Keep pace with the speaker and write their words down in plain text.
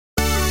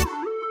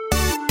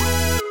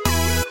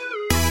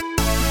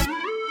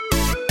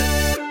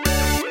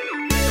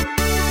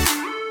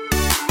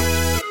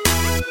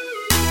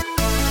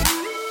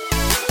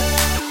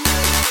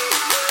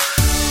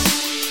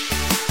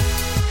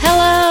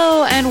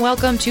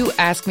welcome to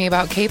Ask Me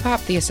About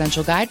K-Pop, the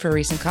essential guide for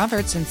recent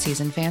converts and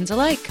seasoned fans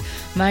alike.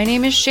 My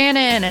name is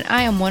Shannon, and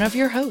I am one of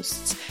your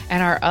hosts.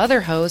 And our other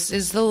host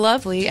is the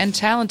lovely and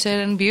talented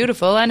and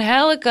beautiful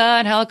Angelica.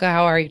 Angelica,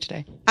 how are you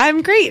today?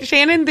 I'm great,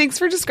 Shannon. Thanks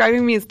for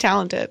describing me as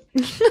talented.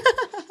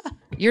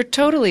 You're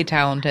totally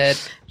talented.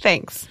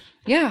 Thanks.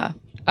 Yeah.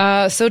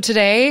 So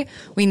today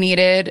we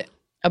needed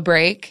a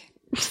break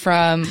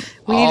from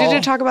we needed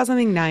to talk about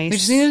something nice. We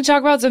just needed to talk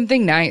about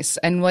something nice.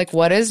 And like,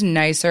 what is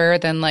nicer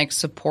than like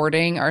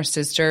supporting our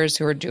sisters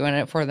who are doing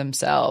it for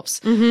themselves?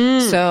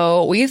 Mm-hmm.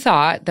 So we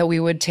thought that we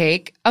would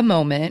take a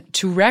moment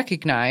to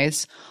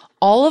recognize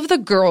all of the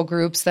girl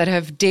groups that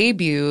have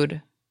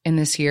debuted in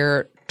this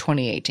year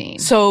 2018.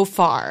 So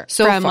far.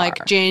 From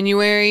like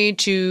January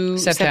to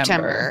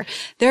September.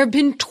 There have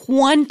been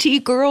 20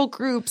 girl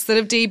groups that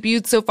have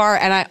debuted so far,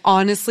 and I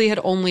honestly had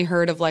only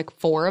heard of like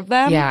 4 of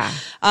them. Yeah.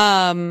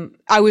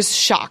 I was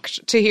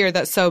shocked to hear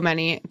that so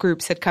many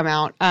groups had come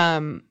out.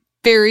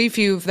 Very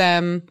few of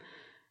them.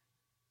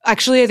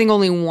 Actually, I think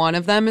only one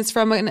of them is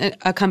from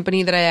a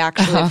company that I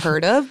actually have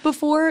heard of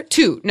before.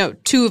 2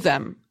 of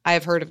them. I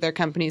have heard of their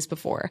companies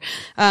before.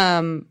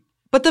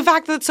 But the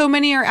fact that so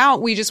many are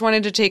out, we just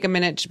wanted to take a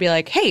minute to be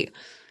like, hey,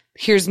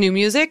 here's new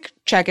music.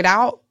 Check it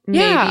out.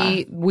 Yeah.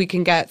 Maybe we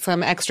can get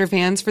some extra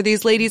fans for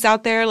these ladies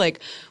out there.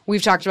 Like,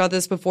 we've talked about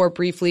this before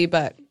briefly,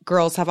 but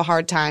girls have a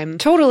hard time.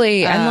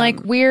 Totally. And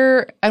like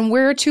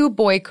we're too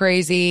boy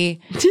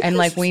crazy, and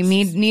like we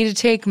need to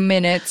take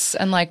minutes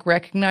and like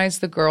recognize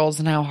the girls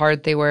and how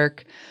hard they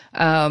work.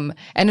 And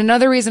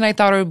another reason I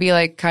thought it would be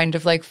like kind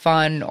of like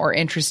fun or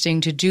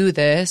interesting to do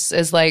this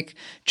is like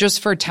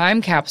just for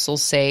time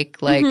capsule's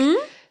sake, like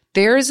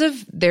there's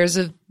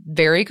a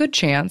very good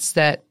chance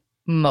that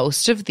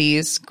most of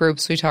these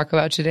groups we talk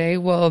about today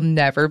will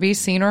never be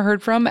seen or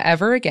heard from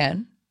ever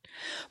again.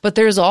 But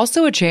there's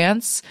also a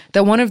chance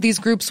that one of these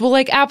groups will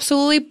like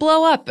absolutely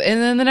blow up, and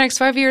in the next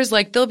 5 years,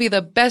 like they'll be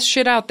the best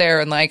shit out there.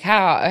 And like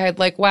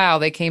wow,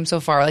 they came so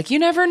far. Like you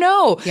never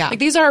know. Yeah. Like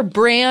these are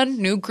brand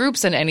new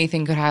groups, and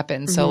anything could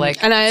happen. So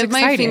like, and I have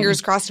exciting. my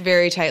fingers crossed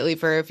very tightly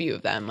for a few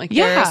of them. Like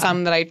there are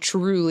some that I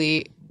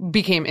truly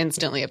became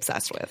instantly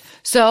obsessed with.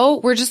 So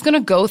we're just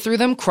gonna go through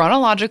them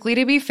chronologically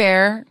to be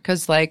fair,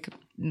 because like.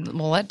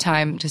 We'll let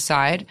time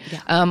decide.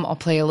 Yeah. I'll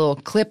play a little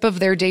clip of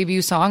their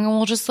debut song, and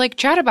we'll just like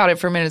chat about it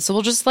for a minute. So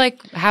we'll just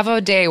like have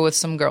a day with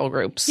some girl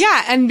groups.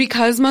 Yeah, and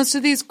because most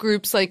of these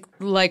groups,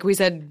 like we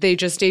said, they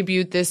just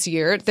debuted this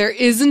year, there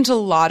isn't a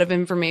lot of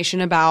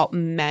information about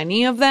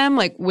many of them,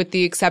 like with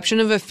the exception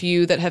of a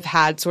few that have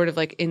had sort of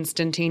like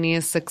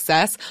instantaneous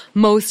success.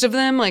 Most of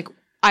them, like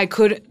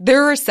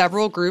there are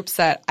several groups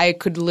that I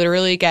could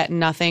literally get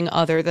nothing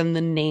other than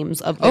the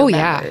names of their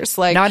members.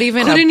 Like not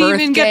even couldn't a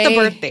birthday. even get the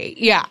birthday.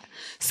 Yeah.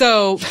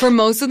 So for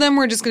most of them,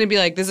 we're just going to be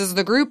like, this is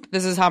the group.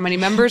 This is how many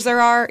members there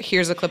are.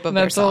 Here's a clip of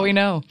their song. That's all we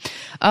know.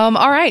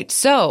 All right.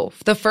 So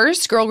the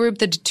first girl group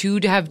to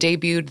have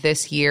debuted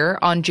this year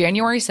on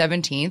January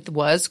 17th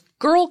was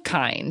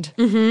Girlkind.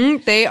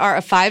 Mm-hmm. They are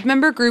a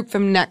 5-member group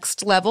from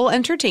Next Level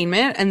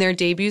Entertainment, and their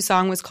debut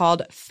song was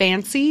called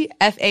Fancy,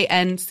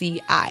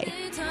 F-A-N-C-I.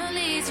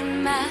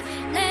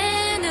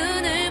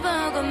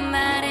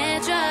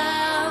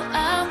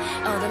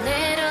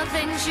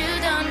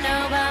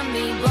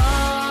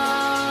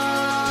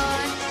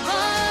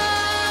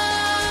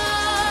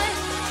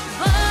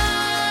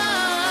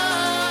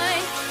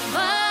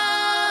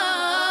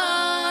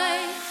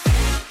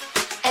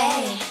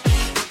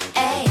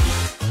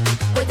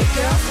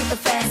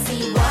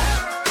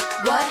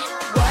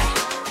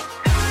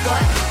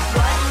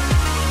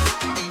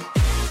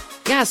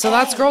 Yeah, so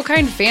that's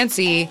Girlkind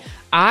Fancy.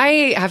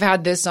 I have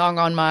had this song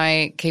on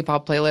my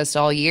K-pop playlist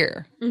all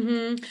year.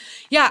 Mm-hmm.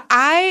 Yeah,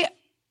 I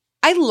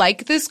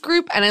like this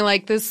group and I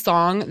like this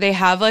song. They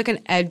have like an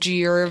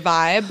edgier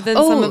vibe than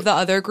some of the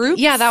other groups.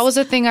 Yeah, that was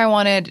a thing I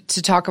wanted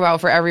to talk about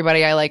for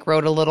everybody. I like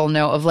wrote a little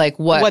note of like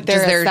what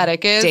their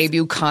aesthetic is.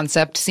 Debut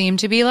concept seem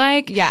to be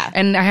like. Yeah.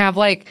 And I have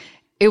like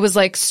it was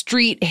like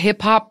street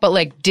hip hop, but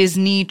like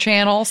Disney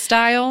Channel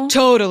style.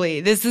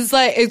 Totally. This is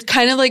like, it's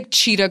kind of like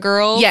Cheetah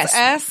Girls.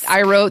 Yes.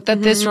 I wrote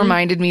that this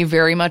reminded me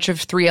very much of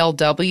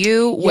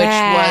 3LW, which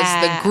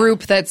was the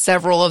group that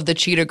several of the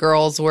Cheetah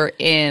Girls were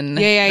in.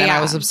 And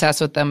I was obsessed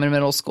with them in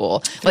middle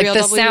school. Like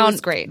the sound, was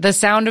great. The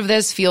sound of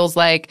this feels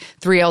like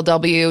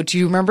 3LW. Do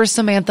you remember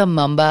Samantha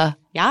Mumba?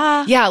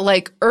 Yeah. Yeah,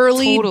 like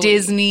early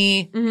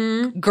Disney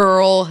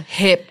girl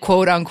hip,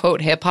 quote unquote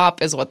hip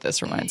hop is what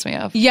this reminds me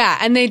of. Yeah,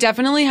 and they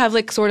definitely have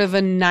like sort of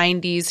a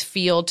 90s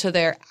feel to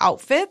their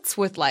outfits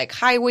with like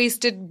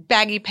high-waisted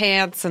baggy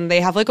pants, and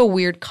they have like a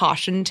weird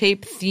caution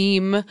tape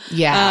theme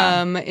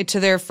to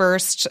their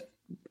first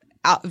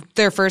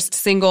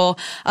single.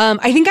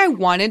 I think I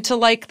wanted to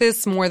like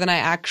this more than I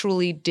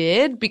actually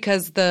did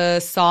because the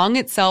song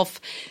itself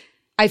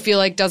I feel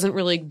like doesn't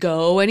really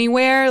go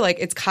anywhere. Like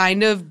it's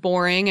kind of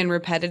boring and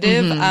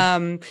repetitive.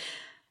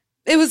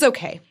 It was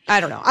okay. I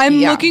don't know.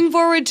 I'm looking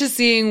forward to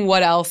seeing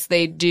what else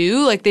they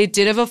do. Like, they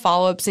did have a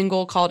follow-up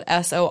single called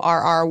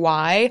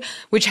SORRY,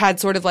 which had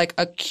sort of like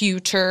a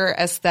cuter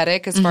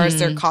aesthetic as far as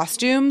their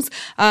costumes.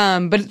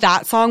 But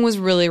that song was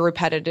really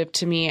repetitive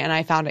to me, and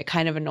I found it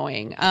kind of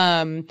annoying.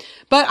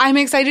 But I'm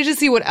excited to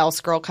see what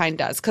else Girl Kind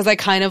does, because I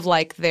kind of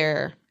like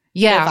their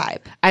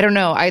vibe. I don't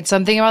know. I had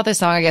something about this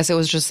song. I guess it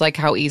was just like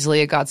how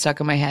easily it got stuck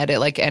in my head. It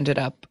like ended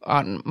up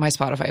on my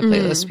Spotify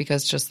playlist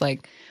because just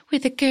like,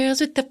 with the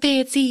girls with the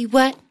fancy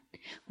what?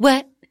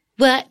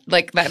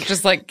 Like that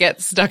just like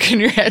gets stuck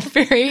in your head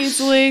very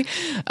easily.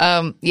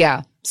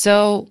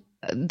 So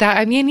that,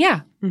 I mean,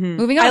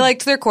 moving on. I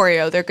liked their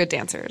choreo. They're good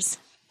dancers.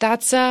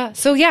 That's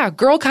so yeah,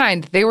 Girl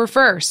Kind, they were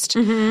first.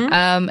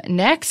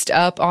 Next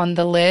up on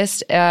the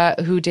list,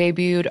 who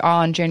debuted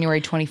on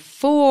January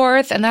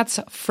 24th, and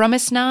that's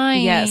Promise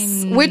 9.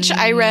 Yes, which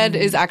I read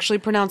is actually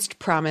pronounced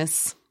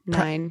Promise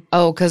 9.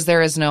 Oh, because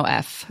there is no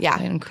F. Yeah,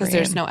 because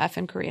there's no F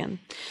in Korean,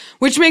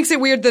 which makes it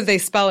weird that they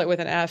spell it with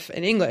an F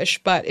in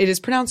English, but it is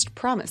pronounced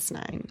Promise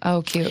 9.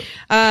 Oh, cute.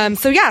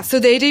 So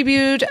they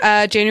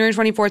debuted January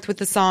 24th with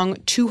the song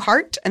To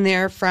Heart, and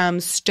they're from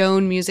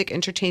Stone Music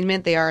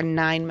Entertainment. They are a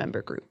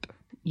 9-member group.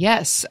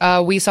 Yes,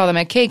 we saw them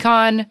at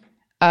KCON.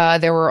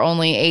 There were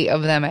only 8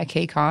 of them at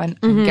KCON.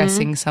 I'm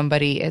guessing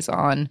somebody is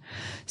on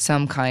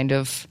some kind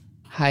of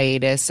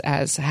hiatus,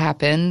 as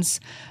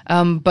happens.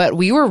 But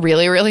we were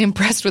really, really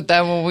impressed with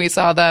them when we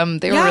saw them.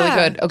 They were really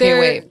good. Okay,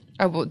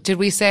 wait.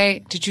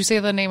 Did you say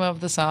the name of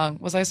the song?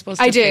 Was I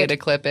supposed to fade a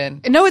clip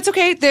in? No, it's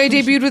okay. They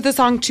debuted with the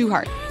song Too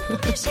Hard.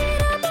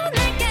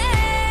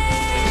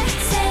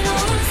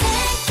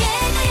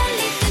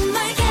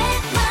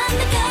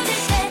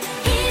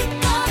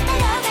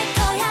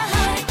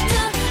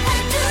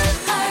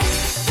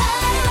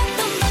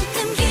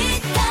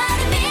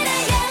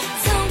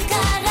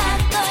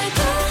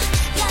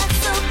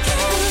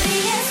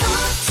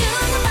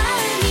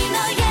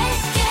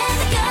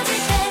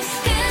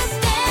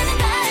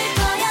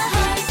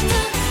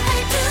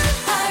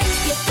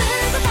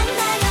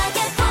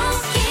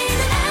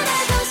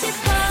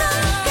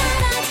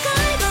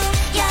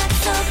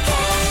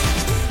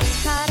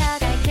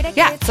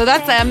 So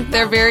that's them.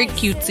 They're very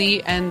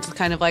cutesy and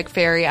kind of like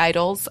fairy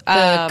idols.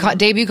 The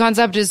debut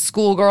concept is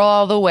schoolgirl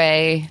all the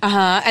way.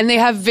 And they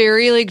have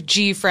very like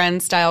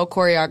G-Friend style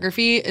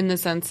choreography in the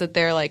sense that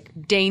they're like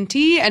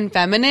dainty and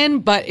feminine,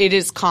 but it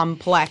is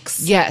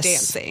complex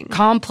dancing.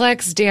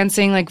 Complex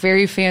dancing, like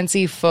very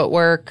fancy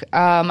footwork.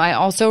 I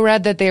also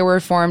read that they were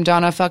formed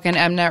on a fucking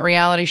Mnet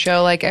reality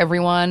show like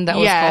everyone that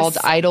was called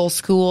Idol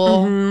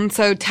School.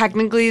 So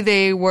technically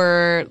they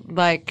were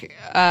like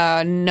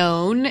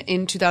known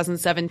in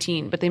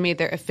 2017, but they made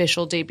their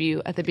official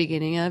debut at the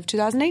beginning of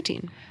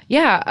 2018.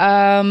 Yeah,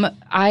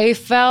 I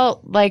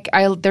felt like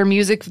their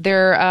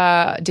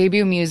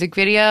debut music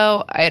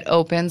video, it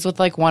opens with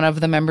like one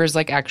of the members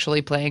like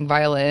actually playing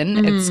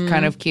violin. It's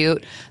kind of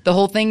cute. The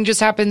whole thing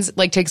just happens,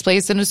 like takes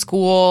place in a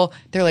school.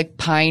 They're like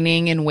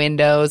pining in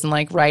windows and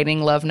like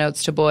writing love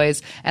notes to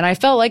boys. And I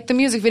felt like the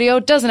music video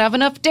doesn't have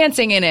enough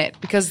dancing in it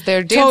because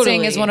their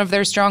dancing is one of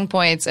their strong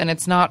points and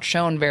it's not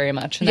shown very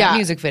much in that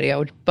music video,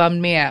 which bummed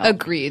me out.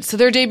 Agreed. So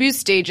their debut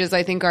stages,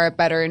 I think, are a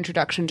better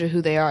introduction to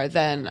who they are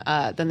than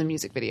the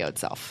music video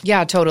itself.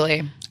 Yeah,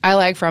 totally. I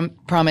like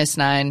Promise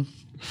 9.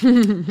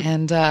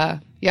 And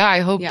I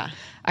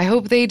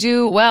hope they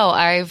do well.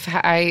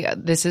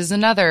 This is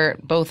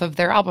both of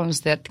their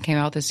albums that came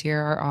out this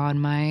year are on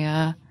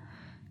my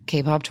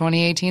K-pop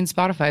 2018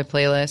 Spotify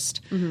playlist.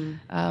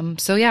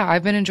 So yeah,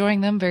 I've been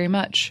enjoying them very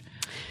much.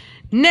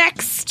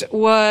 Next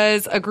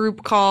was a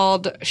group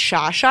called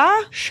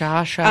Shasha.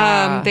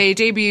 Shasha. They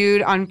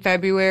debuted on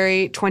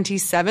February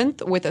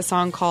 27th with a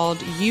song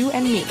called You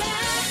and Me.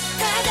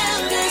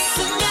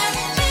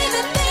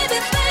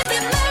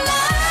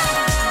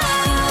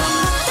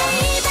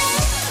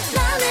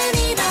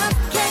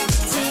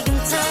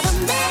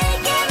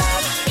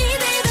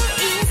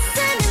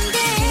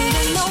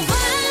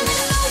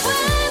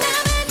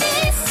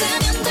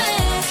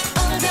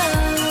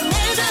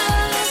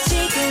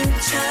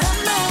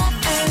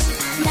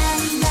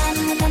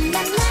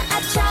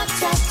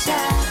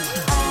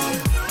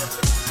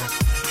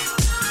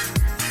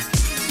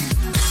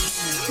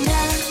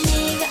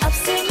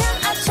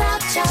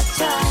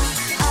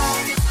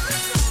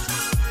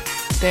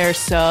 They're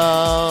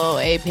so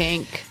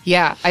A-Pink.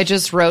 Yeah,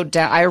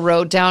 I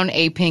wrote down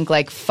A-Pink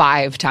like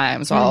 5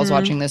 times while I was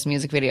watching this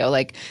music video.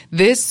 Like,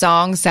 this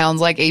song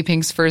sounds like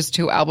A-Pink's first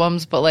 2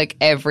 albums, but like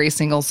every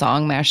single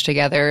song mashed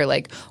together.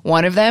 Like,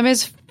 one of them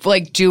is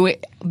like doing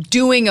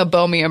a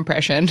Bomi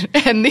impression,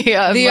 and the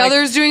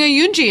other's doing a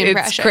Yoonji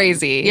impression. It's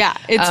crazy. Yeah,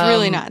 it's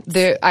really nuts.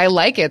 I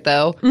like it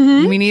though.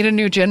 We need a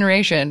new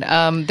generation.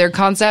 Their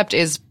concept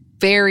is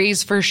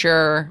fairies for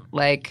sure.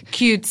 Like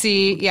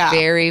cutesy. Yeah.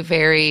 very,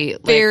 very,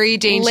 very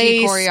dainty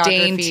lace, choreography.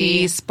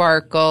 dainty,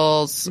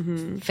 sparkles,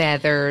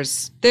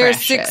 feathers. They're a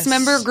precious.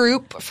 6-member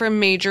group from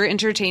Major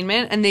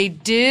Entertainment, and they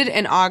did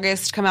in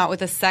August come out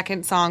with a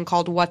second song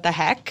called "What the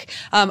Heck."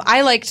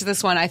 I liked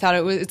this one. I thought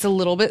it's a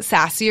little bit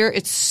sassier.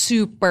 It's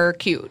super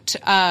cute.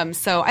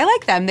 So I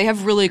like them. They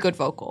have really good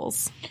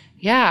vocals.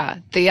 Yeah,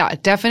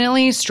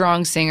 definitely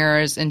strong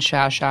singers in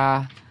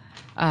Shasha.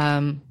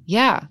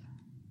 Yeah,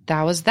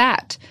 that was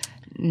that.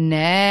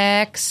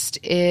 Next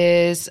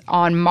is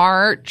on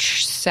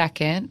March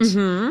 2nd,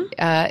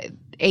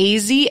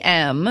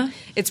 AZM.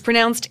 It's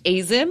pronounced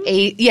Azim.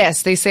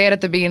 Yes, they say it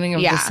at the beginning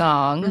of the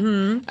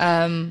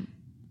song.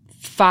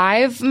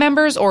 5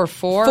 members or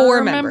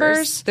 4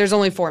 members? There's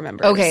only 4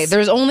 members. Okay,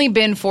 there's only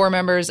been 4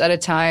 members at a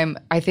time.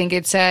 I think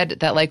it said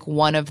that like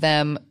one of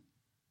them,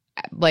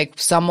 like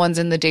someone's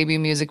in the debut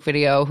music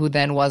video who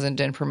then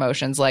wasn't in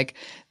promotions. Like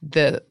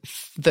there's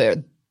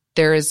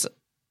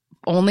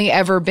only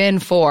ever been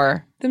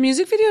 4. The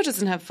music video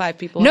doesn't have 5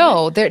 people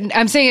No, in it.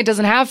 I'm saying it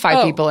doesn't have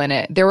 5 people in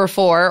it. There were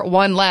 4.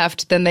 1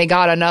 left. Then they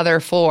got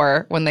another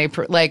 4 when they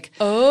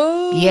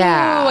Oh,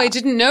 yeah. I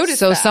didn't notice.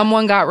 So that.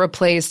 someone got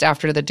replaced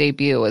after the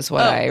debut, is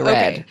what I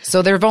read. Okay.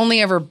 So there've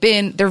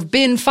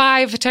been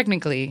 5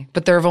 technically,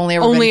 but there have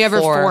only ever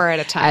been 4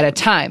 at a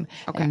time.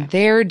 Okay. And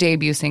their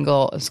debut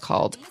single is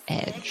called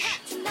Edge.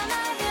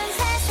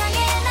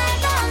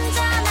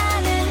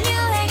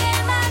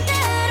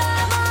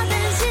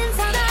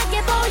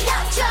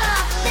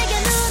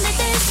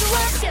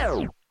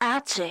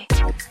 Ouchie.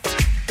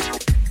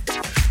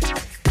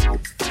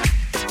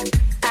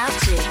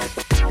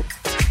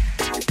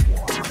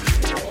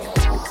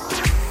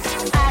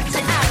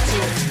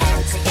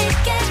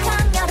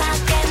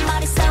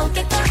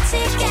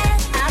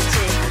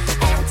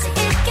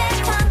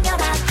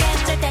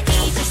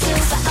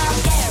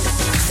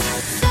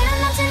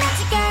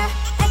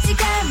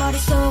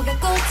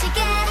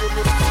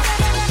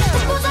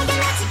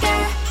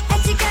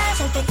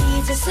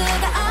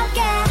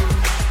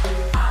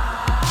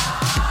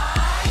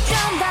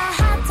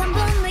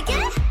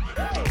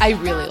 I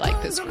really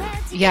like this group.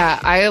 Yeah,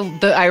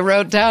 I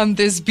wrote down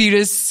this beat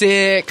is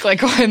sick.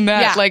 Like when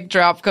that like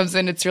drop comes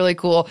in, it's really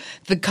cool.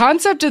 The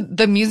concept of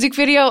the music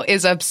video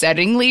is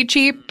upsettingly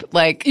cheap.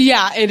 Like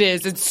yeah, it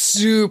is. It's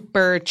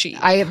super cheap.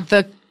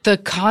 The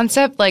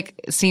concept like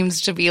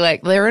seems to be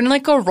like they're in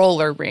like a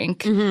roller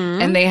rink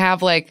and they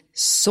have like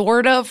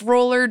sort of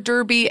roller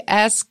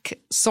derby-esque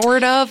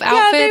sort of outfits.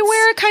 Yeah, they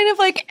wear kind of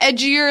like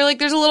edgier, like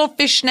there's a little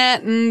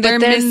fishnet and they're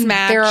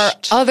mismatched. There are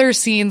other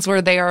scenes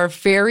where they are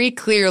very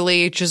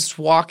clearly just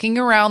walking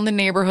around the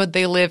neighborhood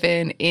they live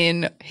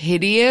in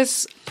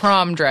hideous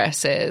prom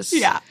dresses.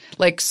 Yeah.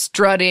 Like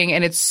strutting,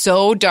 and it's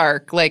so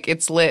dark, like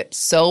it's lit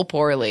so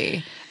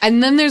poorly.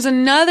 And then there's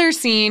another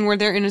scene where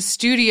they're in a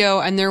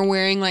studio and they're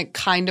wearing like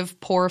kind of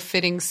poor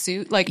fitting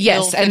suit, like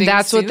yes, and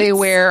that's suits. what they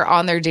wear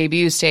on their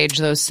debut stage.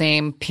 Those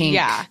same pink,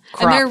 yeah,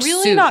 and they're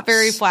really suits. not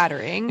very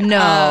flattering.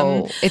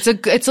 No, it's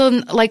a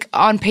like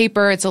on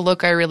paper, it's a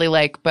look I really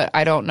like, but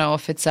I don't know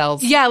if it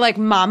sells. Yeah, like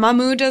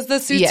Mamamoo does the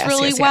suits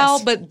really well,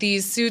 yes. but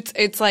these suits,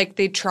 it's like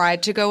they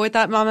tried to go with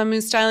that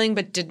Mamamoo styling,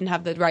 but didn't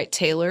have the right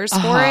tailors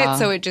for it,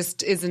 so it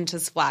just isn't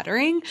as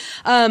flattering.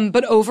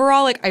 But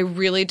overall, like I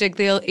really dig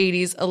the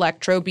 80s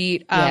electro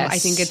beat. I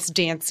think it's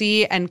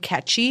dancey and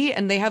catchy,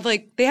 and they have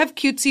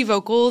cutesy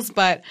vocals,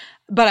 but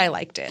I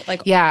liked it.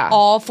 Like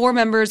all 4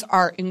 members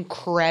are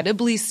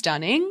incredibly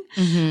stunning.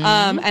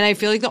 And I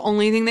feel like the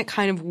only thing that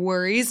kind of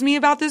worries me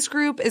about this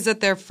group is that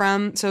they're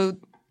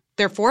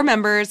 4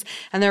 members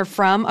and they're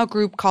from a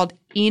group called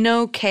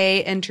Eno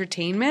K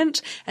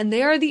Entertainment, and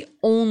they are the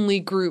only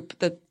group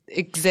that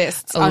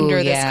exists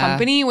under this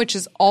company, which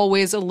is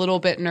always a little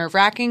bit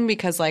nerve-wracking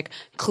because like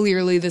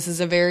clearly this is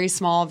a very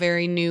small,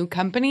 very new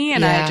company,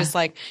 and I just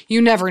like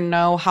you never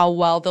know how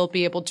well they'll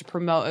be able to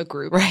promote a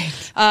group.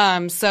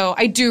 Right. So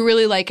I do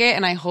really like it,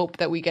 and I hope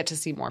that we get to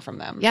see more from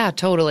them. Yeah,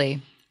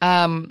 totally.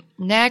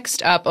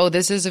 Next up,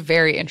 this is a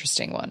very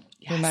interesting one.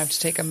 Yes. We might have to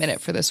take a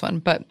minute for this one,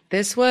 but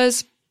this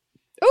was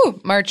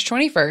March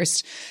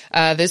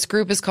 21st. This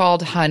group is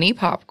called Honey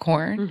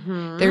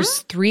Popcorn. There's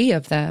 3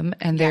 of them,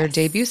 and their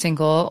debut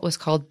single was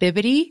called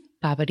Bibbidi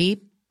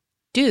Bobbidi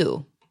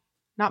Doo.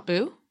 Not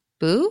Boo?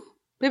 Boo?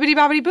 Bibbidi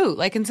Bobbidi Boo,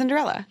 like in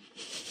Cinderella.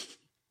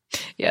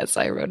 Yes,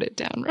 I wrote it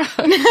down wrong.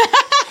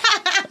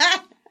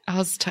 I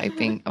was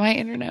typing. My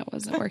internet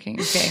wasn't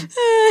working. Okay.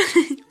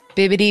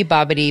 Bibbidi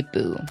Bobbidi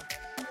Boo.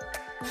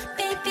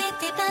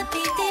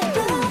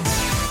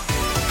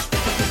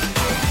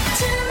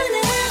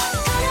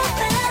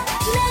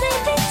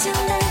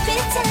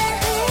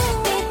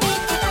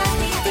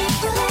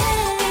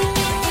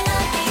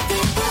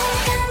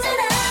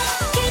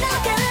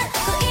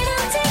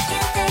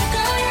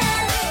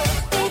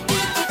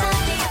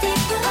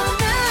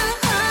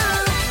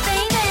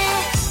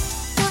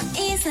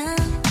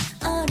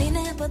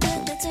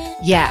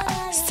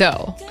 Yeah,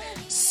 so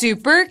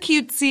super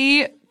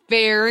cutesy,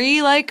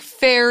 very like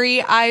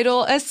fairy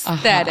idol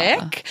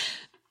aesthetic.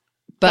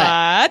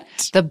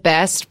 But the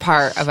best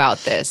part about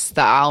this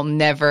that I'll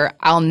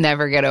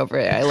never get over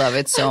it. I love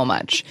it so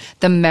much.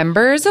 The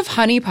members of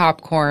Honey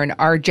Popcorn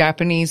are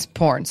Japanese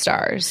porn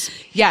stars.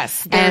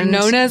 Yes, they're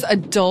known as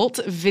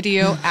adult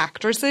video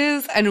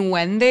actresses. And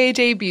when they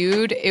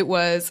debuted, it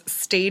was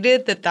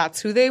stated that that's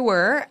who they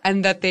were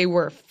and that they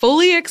were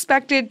fully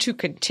expected to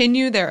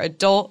continue their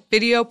adult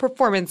video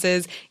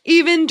performances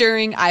even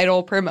during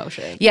Idol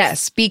promotion.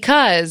 Yes,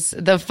 because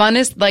the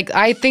funnest, like,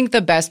 I think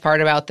the best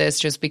part about this,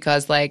 just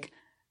because, like,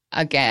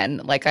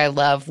 again, like, I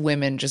love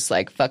women just,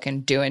 like,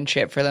 fucking doing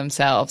shit for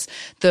themselves.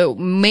 The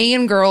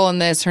main girl in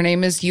this, her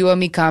name is Yua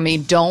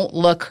Mikami. Don't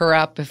look her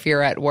up if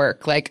you're at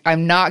work. Like,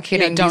 I'm not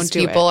kidding. Yeah, These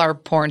people are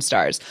porn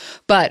stars.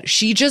 But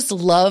she just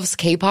loves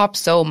K-pop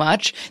so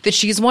much that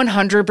she's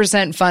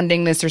 100%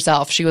 funding this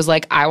herself. She was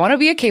like, I want to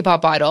be a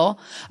K-pop idol.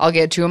 I'll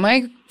get two of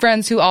my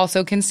friends who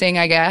also can sing,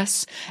 I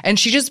guess. And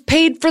she just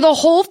paid for the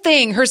whole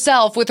thing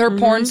herself with her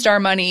porn star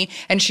money.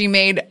 And she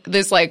made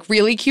this, like,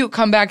 really cute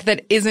comeback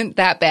that isn't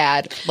that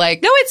bad.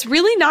 Like, no, it's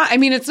really not. I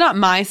mean, it's not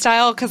my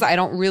style because I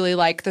don't really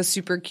like the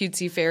super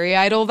cutesy fairy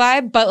idol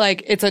vibe, but,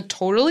 like, it's a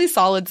totally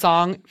solid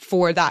song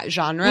for that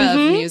genre of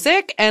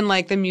music. And,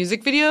 like, the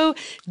music video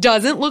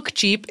doesn't look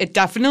cheap. It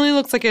definitely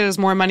looks like it has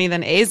more money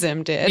than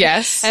ASIM did.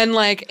 Yes. And,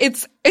 like,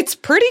 it's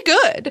pretty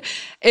good.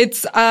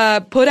 It's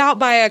put out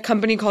by a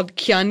company called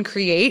Kyun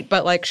Create,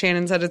 but like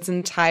Shannon said, it's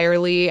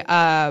entirely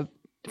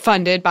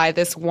funded by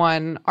this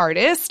one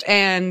artist.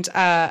 And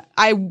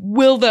I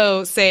will,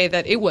 though, say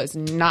that it was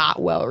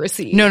not well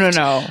received.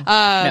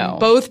 No.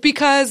 Both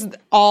because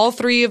all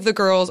three of the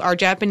girls are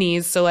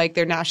Japanese, so like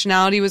their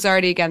nationality was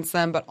already against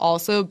them, but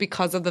also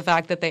because of the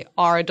fact that they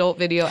are adult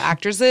video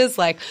actresses.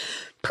 Like,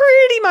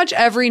 pretty much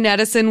every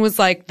netizen was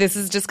like, this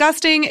is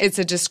disgusting. It's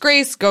a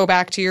disgrace. Go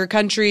back to your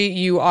country.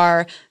 You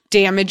are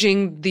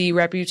damaging the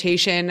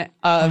reputation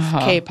of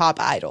K-pop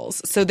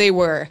idols. So they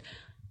were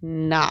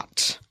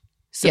not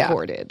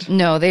supported. Yeah.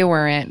 No, they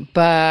weren't.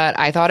 But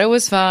I thought it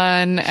was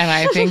fun, and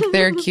I think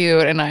they're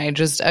cute. And I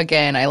just,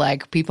 again, I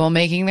like people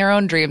making their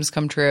own dreams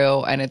come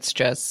true. And it's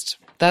just,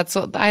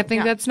 I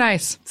think that's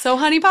nice. So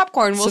Honey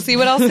Popcorn, we'll see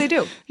what else they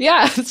do.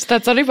 Yeah,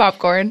 that's Honey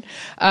Popcorn.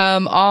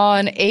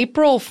 On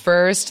April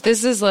 1st,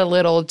 this is a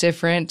little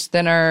different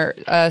than our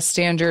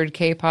standard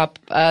K-pop.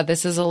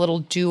 This is a little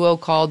duo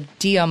called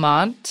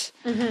Diamant.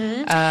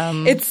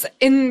 It's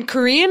in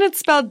Korean, it's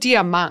spelled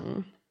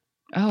Diamang.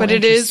 Oh, but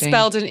it is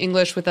spelled in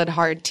English with a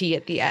hard T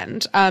at the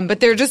end. But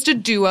they're just a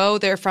duo.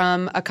 They're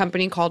from a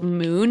company called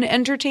Moon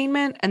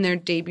Entertainment, and their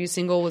debut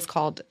single was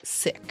called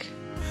Sick.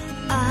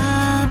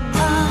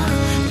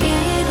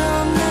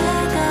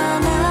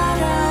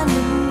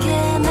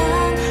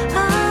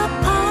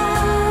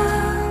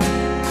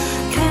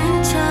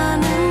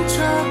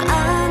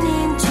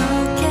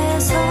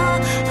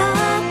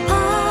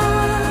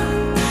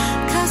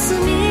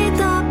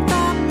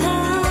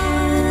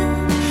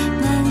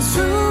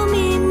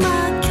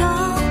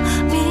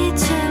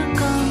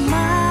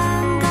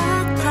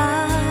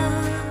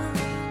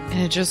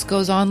 It just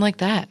goes on like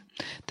that.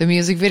 The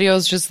music video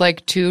is just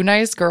like two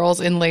nice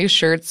girls in lace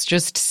shirts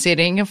just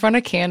sitting in front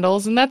of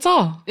candles, and that's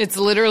all. It's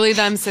literally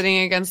them sitting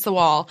against the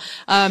wall.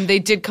 They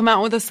did come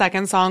out with a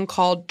second song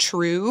called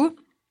True,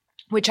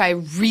 which I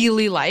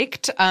really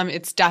liked.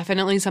 It's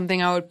definitely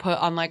something I would put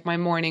on like my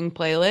morning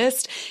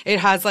playlist. It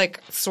has like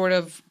sort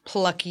of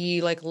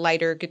plucky, like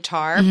lighter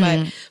guitar,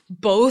 but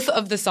both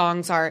of the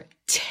songs are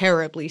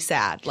terribly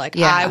sad. Like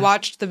I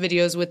watched the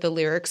videos with the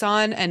lyrics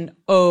on, and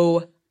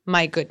oh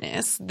my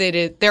goodness,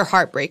 they're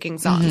heartbreaking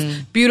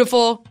songs.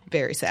 Beautiful,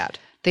 very sad.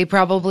 They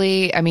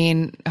probably, I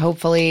mean,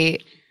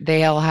 hopefully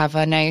they'll have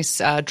a nice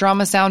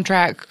drama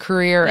soundtrack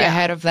career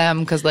ahead of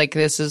them, because like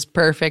this is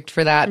perfect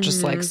for that.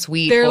 Just like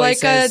sweet They're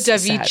voices, like a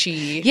sad.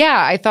 Davichi.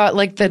 Yeah, I thought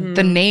like the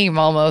name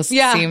almost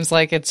seems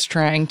like it's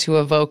trying to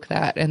evoke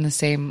that in the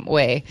same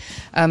way.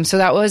 So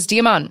that was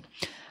Diamant.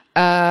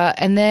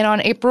 And then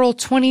on April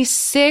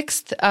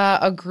 26th,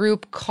 a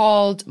group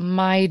called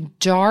My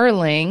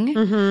Darling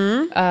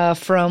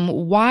from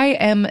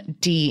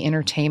YMD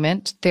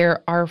Entertainment.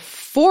 There are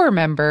 4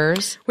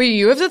 members. Wait,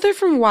 you have that they're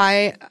from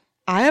I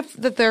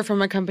have that they're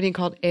from a company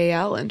called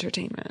AL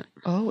Entertainment.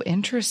 Oh,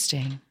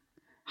 interesting.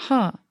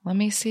 Huh. Let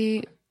me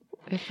see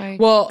if I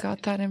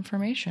got that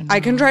information. I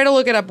can try to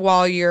look it up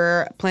while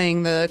you're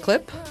playing the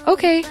clip.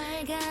 Okay.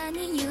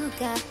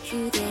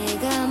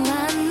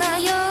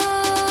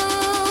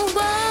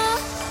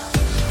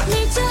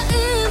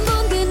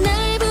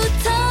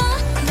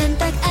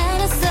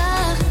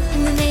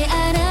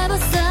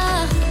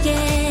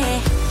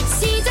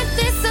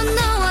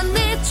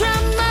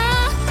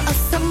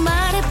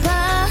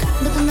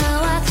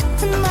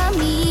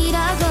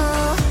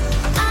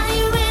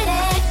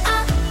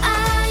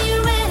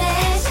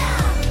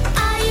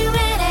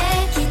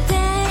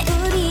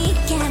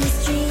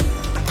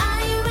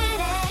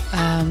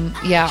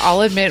 Yeah,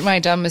 I'll admit my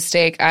dumb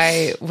mistake.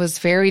 I was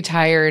very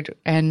tired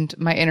and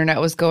my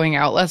internet was going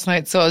out last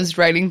night, so I was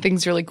writing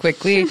things really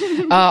quickly.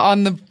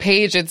 On the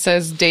page, it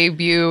says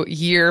debut,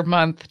 year,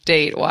 month,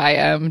 date,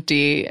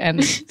 YMD,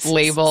 and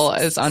label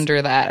is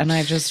under that. And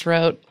I just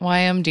wrote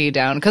YMD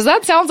down because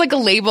that sounds like a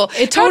label.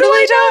 It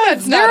totally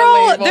does.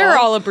 Label. They're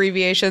all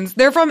abbreviations.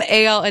 They're from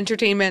AL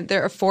Entertainment.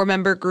 They're a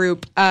 4-member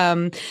group. They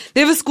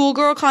have a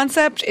schoolgirl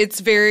concept.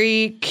 It's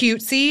very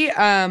cutesy.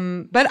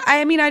 But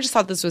I mean, I just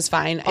thought this was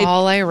fine.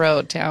 All I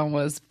wrote down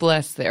was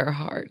bless their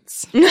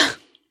hearts.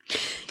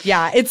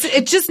 Yeah,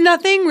 it's just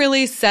nothing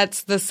really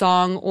sets the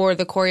song or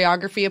the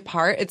choreography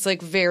apart. It's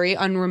like very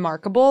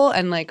unremarkable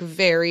and like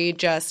very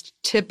just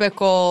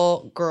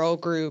typical girl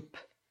group.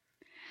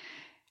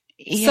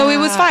 Yeah, so it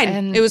was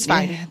fine. It was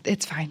fine. Yeah,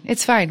 it's fine.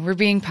 It's fine. We're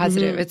being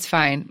positive. It's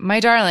fine. My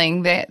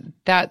darling,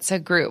 that's a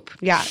group.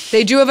 Yeah.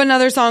 They do have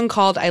another song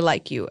called I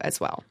Like You as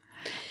well.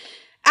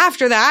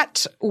 After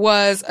that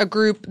was a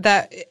group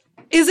that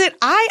is it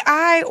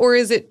I or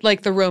is it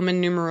like the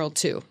Roman numeral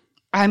 2?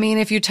 I mean,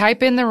 if you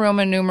type in the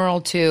Roman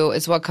numeral 2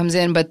 is what comes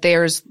in, but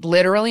there's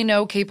literally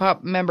no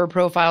K-pop member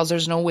profiles.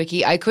 There's no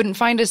wiki. I couldn't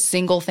find a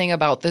single thing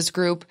about this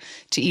group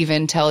to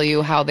even tell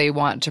you how they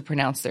want to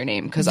pronounce their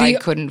name because I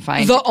couldn't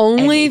find the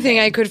only anything. thing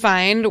I could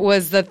find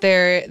was that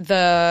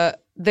their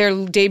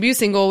debut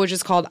single, which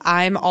is called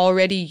I'm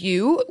Already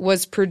You,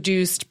 was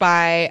produced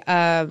by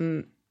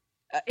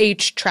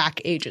H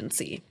Track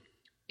Agency.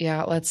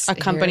 Yeah, let's a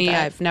company hear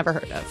that. I've never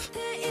heard of.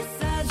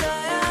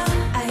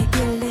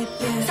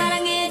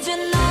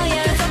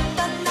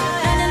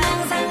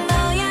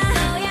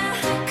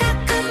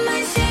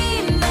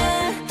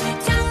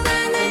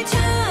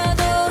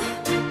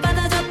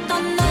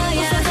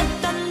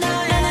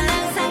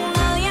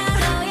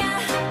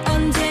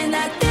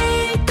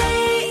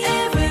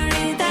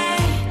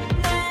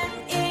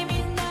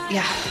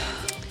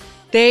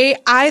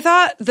 I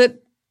thought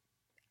that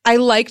I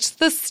liked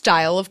the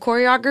style of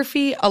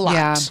choreography a lot.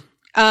 Yeah.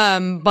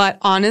 But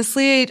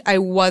honestly, I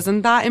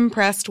wasn't that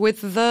impressed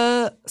with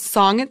the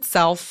song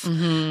itself.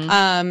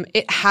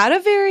 It had a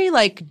very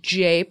like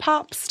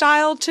J-pop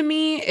style to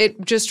me.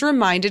 It just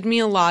reminded me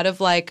a lot of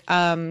like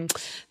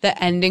the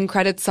ending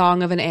credits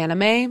song of an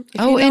anime. If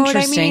Oh, you know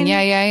interesting. What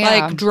I mean.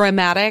 Yeah. Like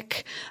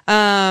dramatic.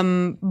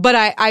 But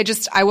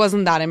I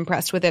wasn't that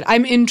impressed with it.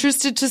 I'm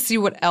interested to see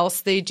what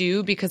else they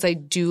do because I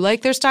do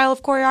like their style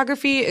of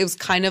choreography. It was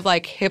kind of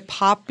like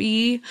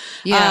hip-hop-y.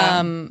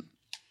 Yeah.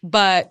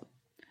 But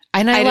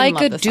and I like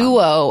a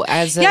duo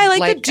as a I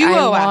like the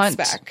duo I want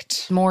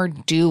aspect. more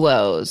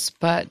duos,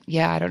 but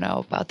yeah, I don't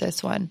know about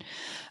this one.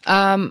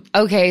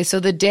 Okay, so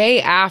the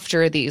day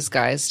after these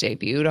guys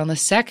debuted on the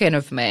 2nd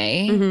of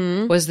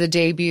May was the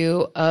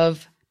debut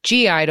of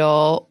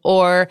G-Idol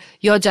or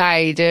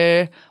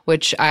여자아이들,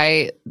 which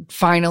I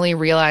finally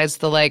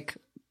realized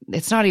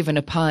it's not even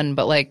a pun,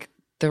 but like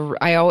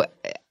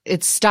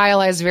it's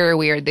stylized very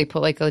weird. They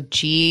put like a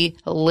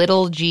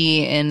little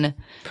G in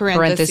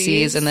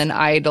parentheses and then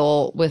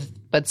idol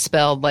but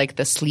spelled like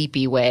the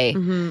sleepy way.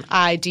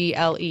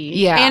 IDLE.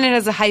 Yeah. And it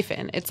has a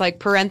hyphen. It's like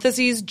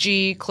parentheses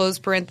G, close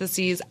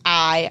parentheses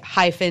I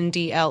hyphen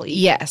DLE.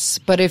 Yes.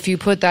 But if you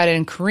put that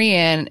in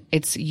Korean,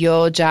 it's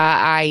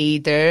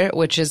여자아이들,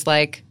 which is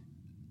like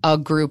a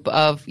group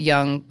of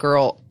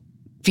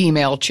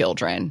female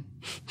children.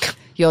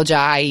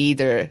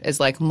 여자아이들 is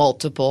like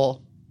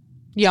multiple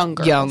young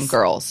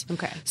girls.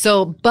 Okay.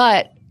 So,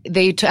 but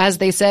as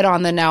they said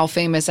on the now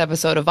famous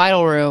episode of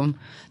Idol Room,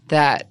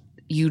 that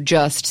you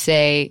just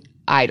say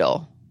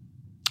idol.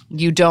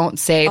 You don't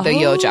say the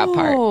Yoja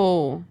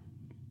part.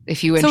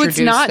 If you introduce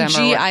them. So it's not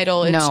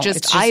G-Idol, it's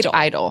just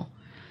idol.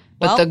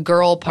 But the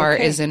girl part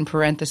is in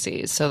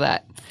parentheses so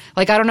that,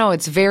 I don't know,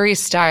 it's very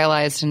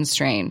stylized and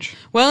strange.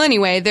 Well,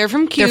 anyway, they're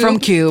from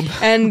Cube.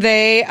 And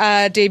they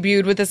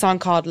debuted with a song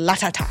called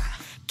라타타.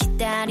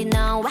 기다려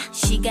너와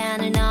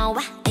시간을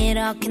너와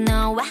이렇게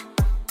너와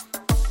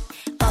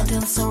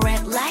어둠 속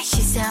red light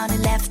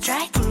시선을 left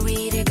right 불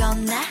위를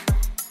건너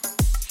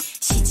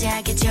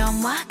시작의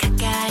점화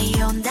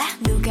가까이 온다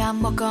누가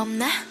뭐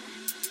겁나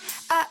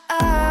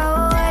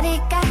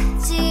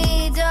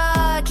어디까지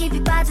더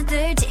깊이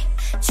빠져들지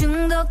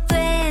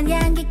중독된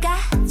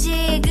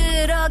향기까지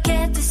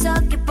그렇게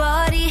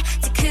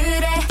뒤섞여버리지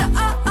그래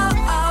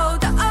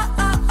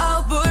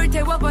더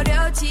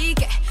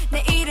불태워버려지게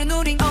내일은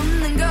우린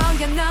없는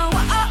거야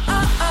너와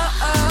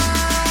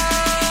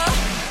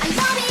I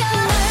love you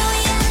널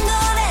위한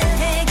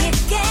노래를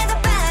깊게 더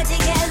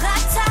빠지게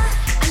라타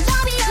I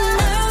love you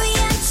널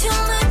위한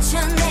춤을 춰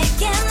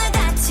내게 널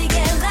다치게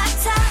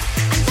라타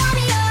I love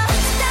you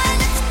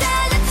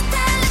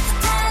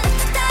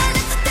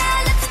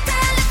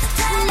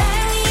날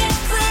위해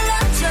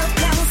불러줘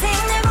평생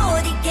날 못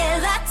잊게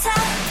라타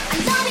I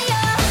love you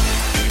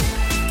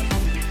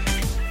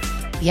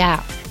Yeah.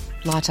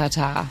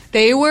 라타타.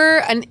 They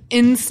were an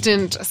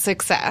instant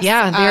success.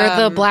 Yeah,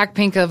 they're the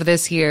Blackpink of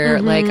this year.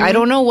 I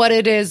don't know what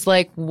it is,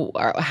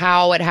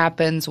 how it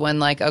happens when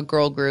a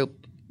girl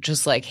group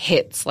just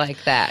hits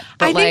like that.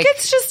 But I think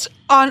it's just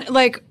on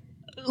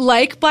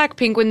like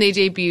Blackpink when they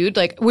debuted,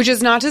 like, which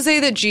is not to say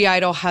that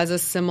G-Idol has a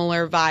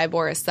similar vibe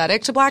or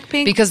aesthetic to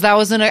Blackpink. Because that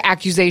was an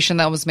accusation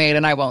that was made,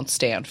 and I won't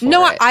stand for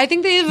No, it. I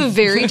think they have a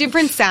very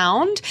different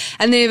sound,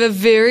 and they have a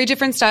very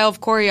different style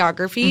of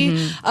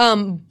choreography.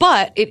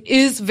 But it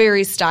is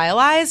very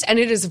stylized, and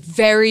it is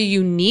very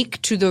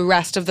unique to the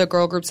rest of the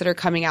girl groups that are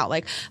coming out.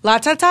 Like, La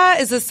Tata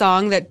is a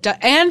song that,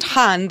 and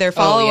Han, their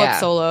follow-up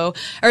solo,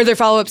 or their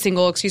follow-up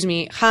single, excuse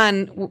me,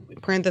 Han,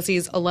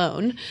 parentheses,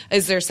 Alone,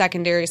 is their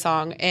secondary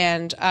song,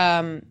 and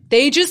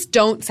they just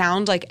don't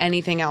sound like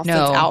anything else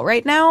that's out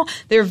right now.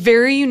 They're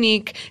very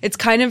unique. It's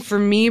kind of, for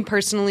me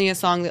personally, a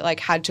song that like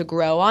had to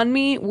grow on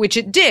me, which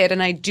it did,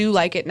 and I do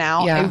like it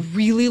now. Yeah. I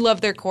really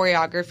love their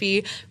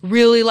choreography,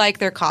 really like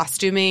their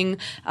costuming,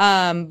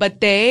 but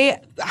they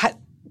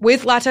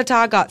with La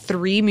Tata got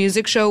 3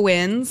 music show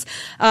wins.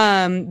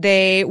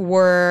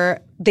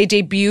 They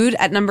debuted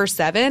at number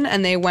 7,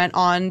 and they went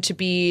on to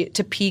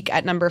peak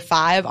at number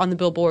 5 on the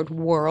Billboard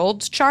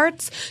World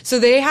charts. So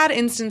they had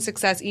instant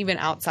success even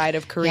outside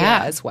of Korea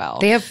as well.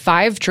 They have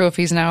 5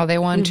 trophies now. They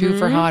won 2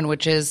 for Han,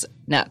 which is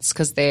nuts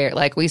because they're,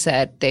 like we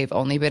said, they've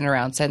only been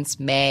around since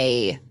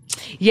May.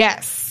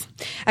 Yes.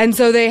 And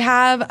so they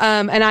have,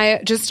 and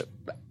I just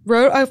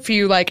wrote a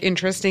few like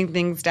interesting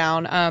things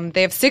down.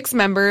 They have 6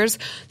 members.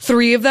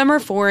 3 of them are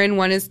foreign.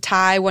 One is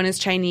Thai, one is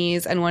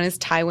Chinese, and one is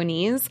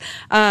Taiwanese.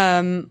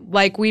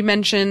 Like we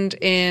mentioned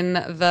in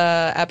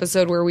the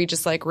episode where we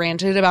just like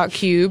ranted about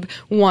Cube,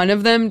 one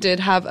of them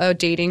did have a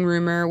dating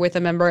rumor with a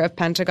member of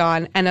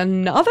Pentagon, and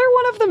another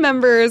one of the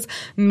members,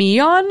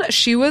 Miyeon,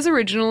 she was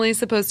originally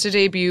supposed to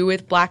debut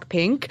with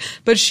Blackpink,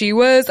 but she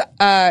was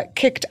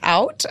kicked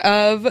out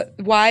of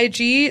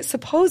YG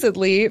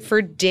supposedly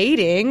for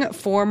dating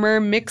former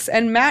Mix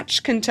and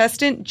Match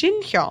contestant Jin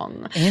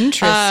Hyung.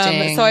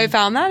 Interesting. So I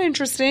found that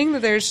interesting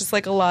that there's just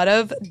like a lot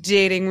of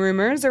dating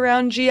rumors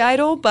around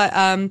G-Idol, but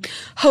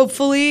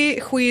hopefully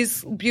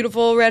Hui's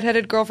beautiful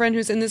redheaded girlfriend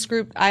who's in this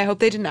group, I hope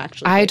they didn't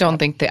actually. I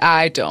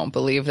don't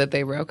believe that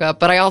they broke up,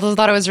 but I also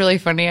thought it was really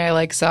funny. I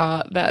like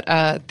saw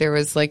that there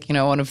was like, you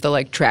know, one of the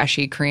like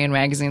trashy Korean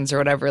magazines or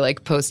whatever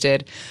like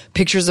posted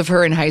pictures of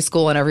her in high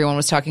school, and everyone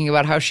was talking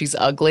about how she's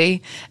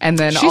ugly, and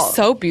then she's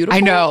so beautiful. I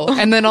know.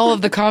 And then all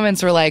of the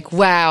comments were like,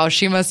 wow,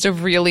 she must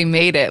have really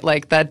made it.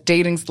 Like that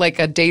like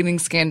a dating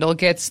scandal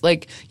gets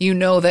like, you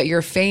know that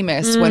you're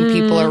famous when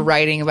people are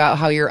writing about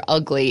how you're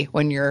ugly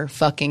when you're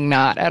fucking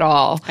not at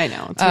all. I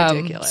know. It's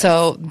ridiculous.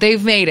 So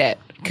they've made it.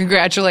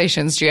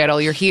 Congratulations, G-Idol,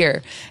 you're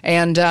here.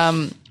 And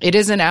it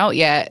isn't out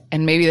yet,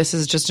 and maybe this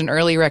is just an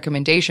early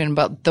recommendation,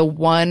 but the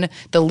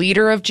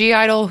leader of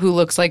G-Idol, who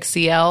looks like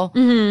CL,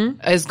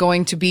 is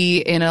going to be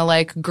in a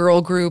like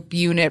girl group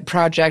unit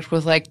project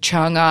with like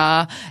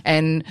Chang'e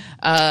and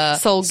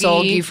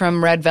Seulgi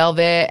from Red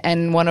Velvet,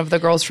 and one of the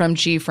girls from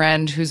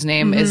G-Friend, whose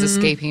name is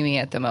escaping me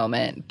at the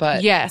moment.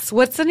 But yes,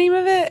 what's the name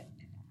of it?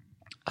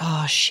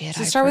 Oh shit!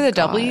 Does it start with a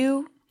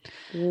W?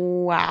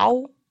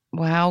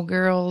 Wow,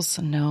 girls.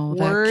 No,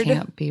 that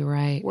can't be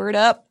right. Word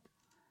up.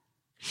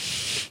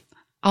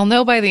 I'll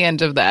know by the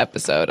end of the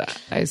episode,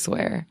 I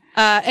swear.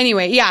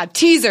 Anyway, yeah,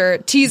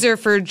 teaser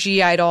for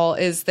G-Idol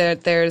is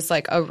that there's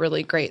like a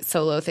really great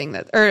solo thing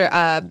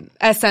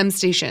SM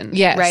station.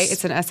 Yes. Right?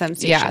 It's an SM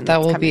station. Yeah,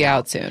 that will be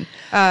out soon.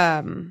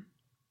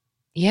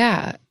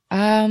 Yeah.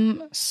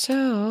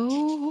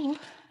 So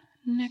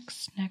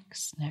next.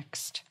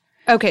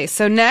 Okay,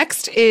 so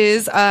next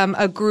is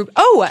a group.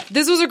 Oh,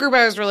 this was a group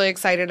I was really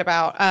excited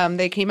about.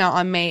 They came out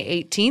on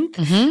May 18th,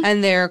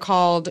 and they're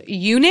called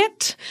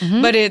UNIT,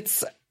 but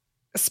it's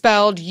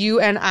spelled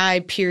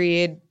UNI.T.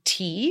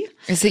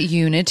 Is it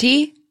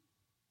Unity?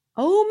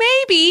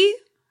 Oh, maybe.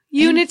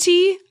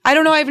 Unity. I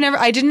don't know.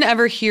 I didn't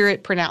ever hear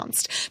it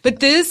pronounced. But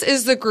this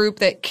is the group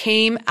that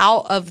came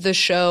out of the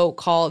show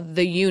called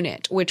The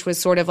Unit, which was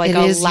sort of like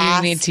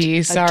last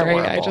Unity. Sorry,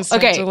 adorable. I just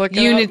had to look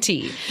it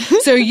Unity.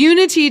 So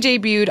Unity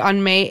debuted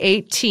on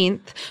May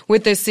 18th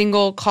with a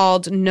single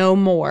called No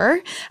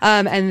More.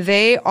 And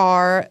they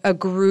are a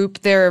group.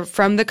 They're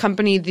from the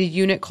company, the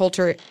Unit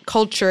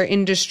Culture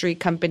Industry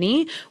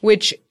Company,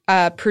 which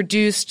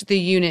produced the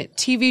Unit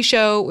TV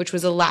show, which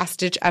was a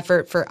last-ditch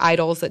effort for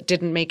idols that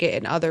didn't make it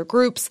in other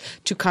groups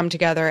to come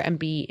together and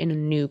be in a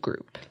new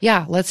group.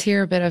 Yeah, let's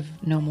hear a bit of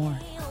No More.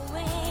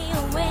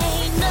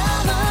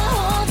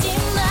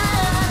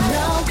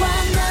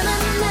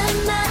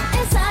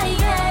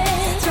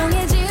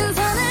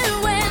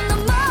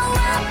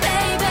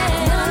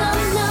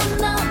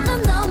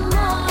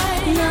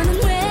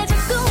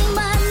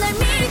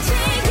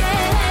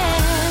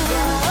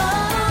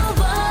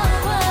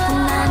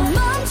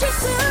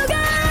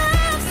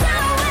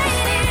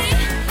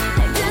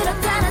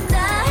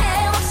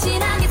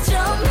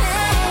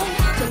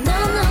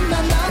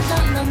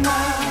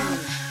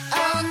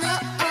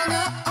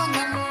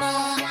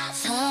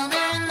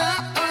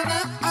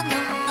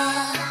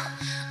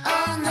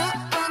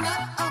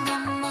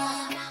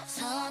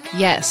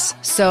 Yes.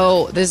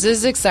 So this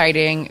is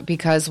exciting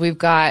because we've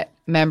got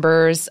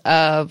members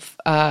of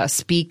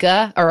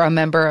Spica, or a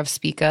member of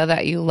Spica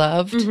that you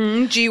loved.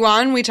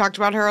 Jiwon, we talked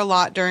about her a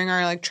lot during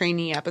our like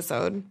trainee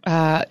episode.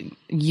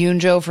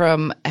 Yoonjo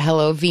from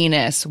Hello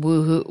Venus,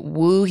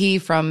 Woohee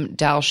from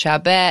Dal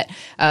Shabet,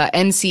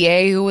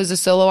 NCA, who was a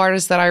solo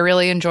artist that I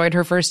really enjoyed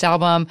her first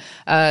album,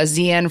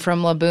 Zien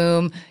from La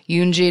Boom,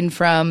 Yoonjin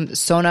from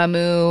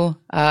Sonamu,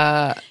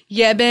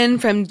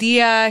 Yebin from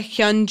Dia,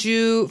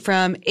 Hyunju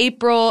from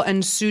April,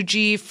 and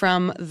Suji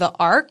from The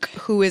Ark,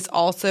 who is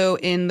also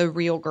in the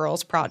Real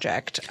Girls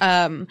project.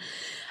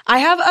 I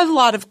have a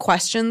lot of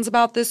questions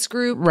about this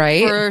group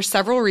for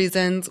several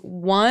reasons.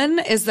 One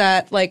is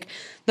that like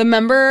the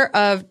member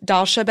of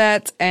Dal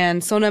Shabet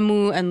and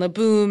Sonamu and La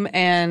Boom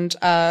and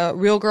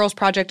Real Girls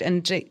Project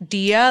and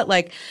Dia,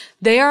 like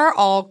they are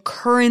all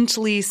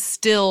currently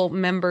still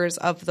members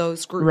of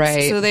those groups.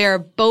 Right. So they are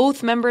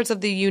both members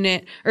of the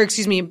unit, or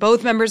excuse me,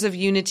 both members of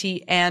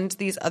Unity and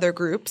these other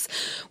groups,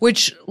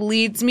 which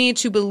leads me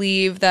to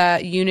believe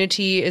that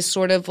Unity is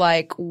sort of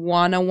like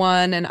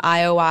 101 and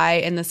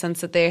IOI in the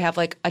sense that they have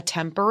like a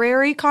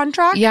temporary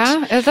contract.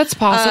 Yeah, that's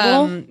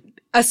possible.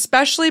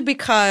 Especially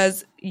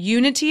because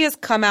Unity has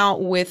come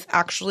out with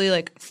actually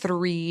like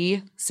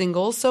 3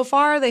 singles so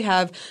far. They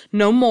have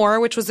No More,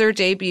 which was their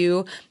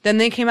debut. Then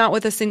they came out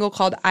with a single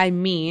called I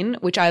Mean,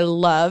 which I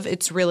love.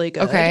 It's really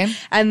good. Okay.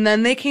 And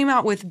then they came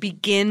out with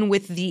Begin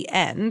with the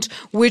End,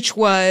 which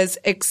was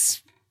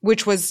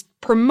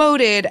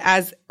promoted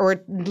as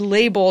or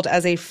labeled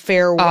as a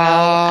farewell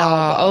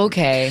album.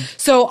 Okay.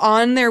 So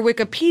on their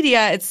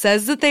Wikipedia, it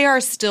says that they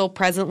are still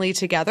presently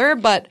together,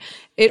 but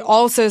it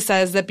also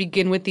says that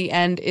Begin with the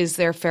End is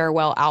their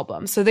farewell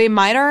album. So they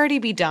might already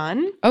be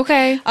done.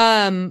 Okay.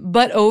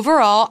 But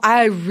overall,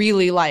 I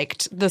really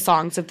liked the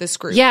songs of this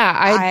group. Yeah,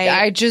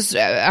 I just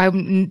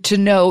to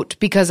note,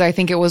 because I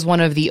think it was one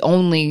of the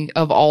only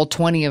of all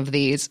 20 of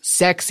these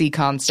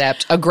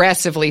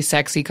aggressively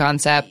sexy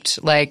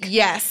concept, like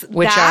yes,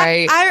 which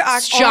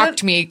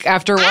shocked me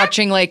after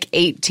watching like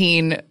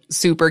 18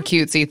 super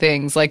cutesy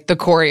things, like the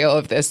choreo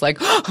of this, like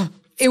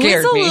it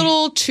was a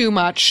little too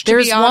much.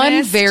 There's to be honest.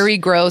 one very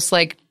gross,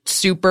 like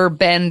super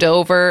bend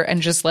over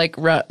and just like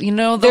there's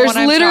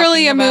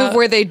literally a move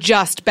where they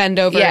just bend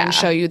over and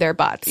show you their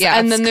butts. Yeah,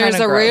 and then there's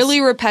a gross.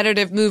 really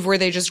repetitive move where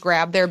they just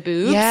grab their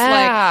boobs.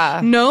 Yeah.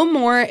 Like No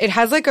More, it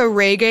has like a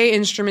reggae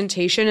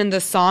instrumentation, and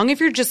the song, if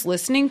you're just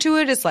listening to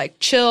it, is like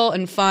chill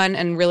and fun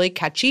and really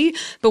catchy.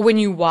 But when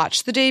you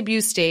watch the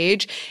debut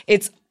stage,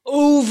 it's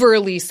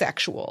overly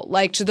sexual,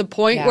 like to the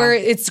point where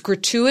it's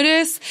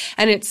gratuitous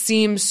and it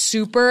seems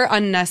super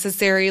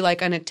unnecessary,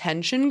 like an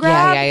attention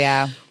grab.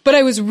 Yeah. But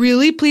I was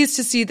really pleased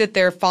to see that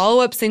their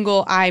follow-up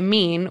single, I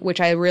Mean, which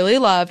I really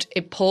loved,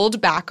 it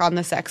pulled back on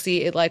the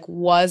sexy. It like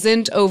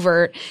wasn't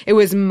overt. It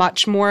was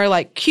much more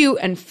like cute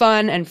and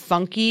fun and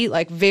funky,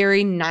 like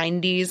very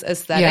 90s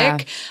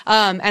aesthetic.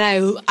 Yeah.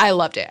 And I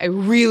loved it. I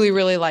really,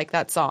 really like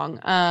that song.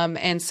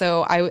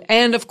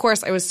 And of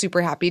course I was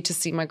super happy to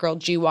see my girl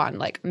Jiwon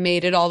like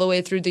made it all the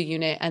way through the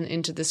unit and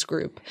into this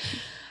group.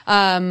 But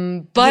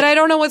I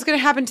don't know what's going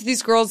to happen to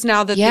these girls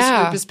now that this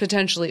group is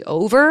potentially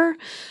over.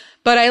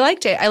 But I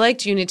liked it. I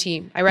liked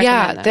Unity. I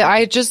recommend them.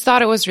 I just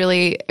thought it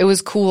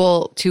was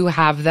cool to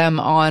have them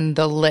on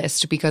the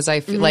list, because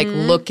I feel like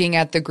looking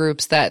at the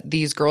groups that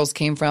these girls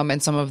came from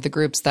and some of the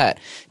groups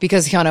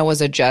because Hyuna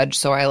was a judge,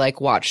 so I like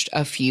watched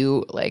a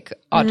few like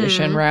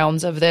audition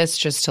rounds of this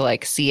just to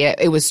like see it.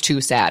 It was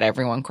too sad.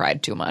 Everyone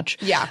cried too much.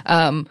 Yeah.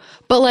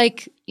 But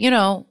like,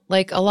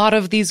 like a lot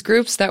of these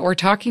groups that we're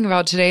talking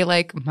about today,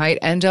 like might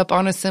end up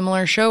on a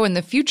similar show in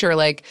the future.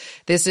 Like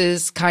this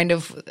is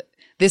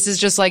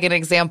just like an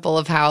example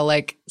of how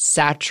like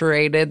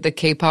saturated the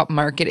K-pop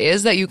market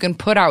is, that you can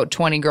put out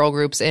 20 girl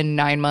groups in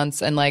 9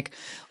 months and like,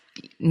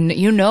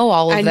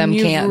 all of them can't be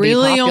popular. And you've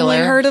really only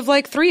heard of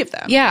like 3 of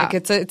them. Yeah. Like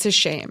it's a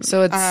shame.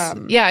 So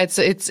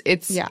it's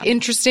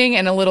interesting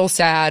and a little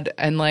sad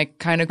and like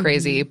kind of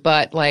crazy,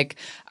 but like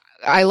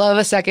I love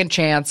a second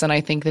chance, and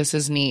I think this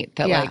is neat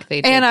that like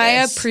they did and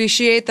I this.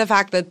 appreciate the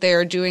fact that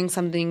they're doing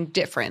something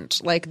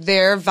different. Like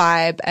their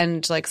vibe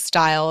and like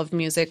style of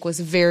music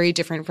was very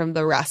different from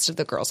the rest of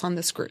the girls on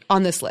this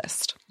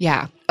list.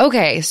 Yeah.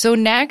 Okay. So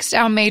next,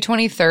 on May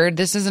 23rd,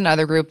 this is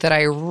another group that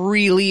I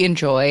really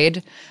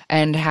enjoyed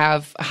and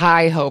have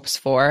high hopes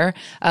for.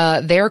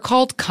 They're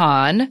called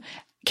Khan.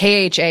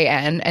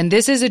 KHAN, and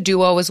this is a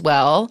duo as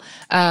well.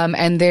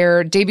 And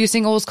their debut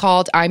single was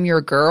called I'm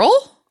Your Girl,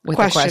 with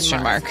a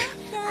question mark.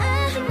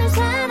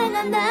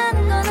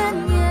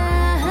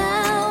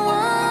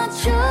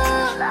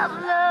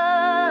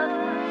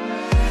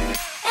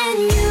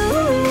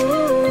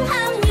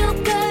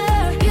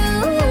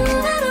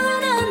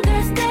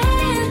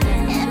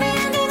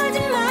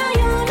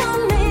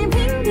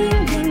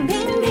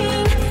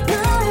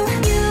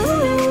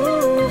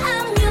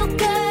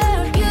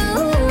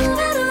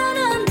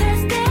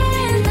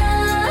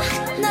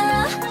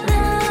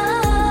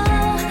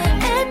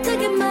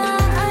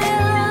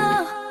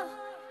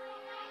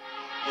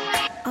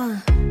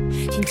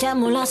 진짜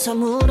몰라서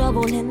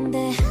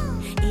물어보는데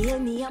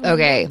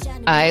Okay,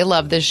 I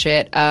love this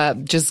shit.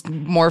 Just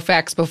more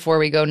facts before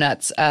we go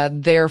nuts.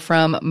 They're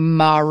from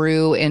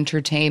Maru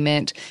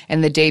Entertainment,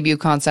 and the debut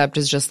concept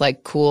is just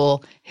like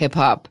cool hip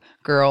hop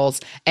girls.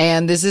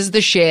 And this is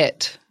the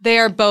shit. They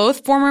are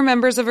both former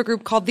members of a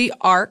group called the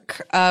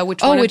ARC,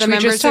 which one of the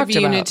members of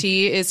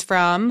Unity is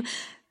from.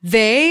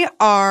 They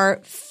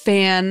are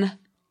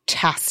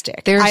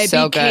fantastic. They're I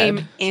so became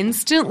good.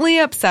 instantly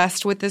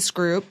obsessed with this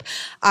group.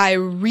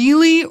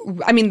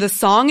 The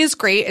song is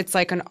great. It's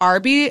like an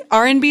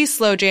R&B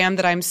slow jam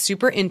that I'm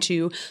super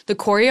into. The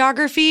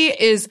choreography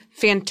is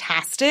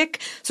fantastic.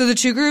 So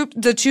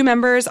the two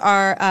members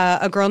are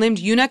a girl named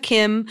Yuna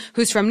Kim,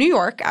 who's from New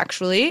York,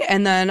 actually,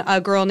 and then a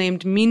girl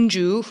named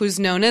Minju, who's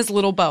known as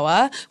Little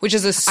Boa, which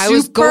is a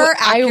super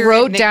I accurate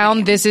wrote nickname.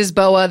 down, this is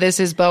Boa, this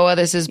is Boa,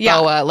 this is Yeah.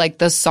 Boa. Like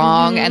the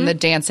song and the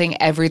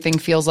dancing, everything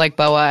feels like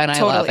Boa, and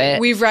I love it.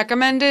 We've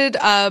recommended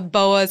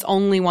Boa's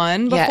Only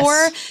One before,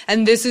 Yes.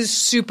 and this is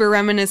super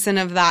reminiscent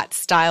of that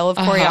style of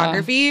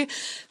choreography.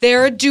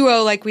 They're a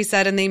duo, like we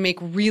said, and they make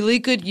really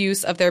good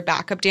use of their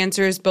backup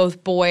dancers,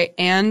 both boy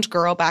and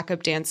girl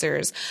backup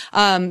dancers.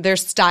 Their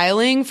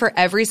styling for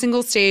every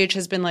single stage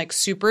has been like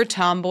super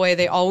tomboy.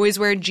 They always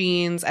wear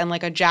jeans and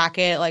like a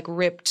jacket, like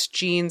ripped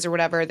jeans or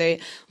whatever. They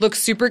look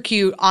super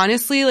cute.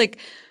 Honestly, like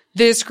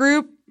this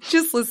group,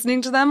 just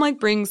listening to them like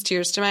brings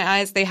tears to my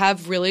eyes. They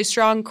have really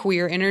strong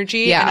queer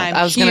energy. Yeah, and I'm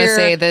I was gonna here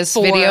say this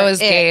for video is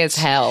gay it. as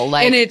hell.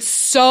 Like, and it's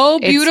so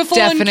beautiful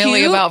It's definitely and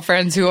cute. about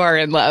friends who are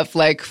in love,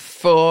 like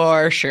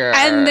for sure.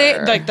 And they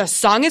like the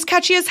song is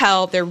catchy as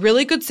hell. They're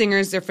really good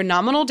singers. They're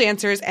phenomenal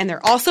dancers, and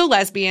they're also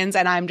lesbians.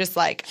 And I'm just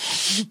like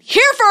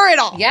here for it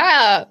all.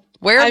 Yeah,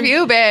 where have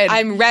you been?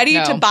 I'm ready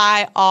No. to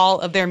buy all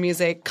of their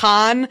music.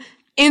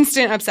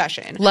 Instant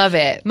obsession. Love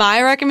it.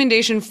 My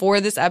recommendation for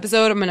this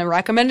episode, I'm going to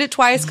recommend it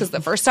twice because the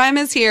first time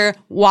is here.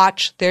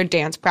 Watch their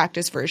dance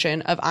practice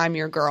version of I'm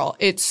Your Girl.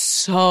 It's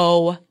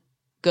so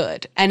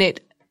good. And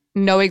it,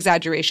 no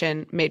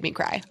exaggeration, made me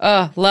cry.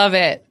 Love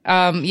it.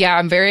 Yeah,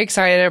 I'm very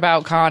excited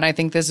about Con. I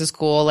think this is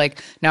cool.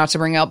 Like, not to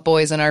bring out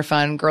boys in our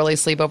fun girly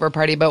sleepover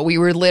party, but we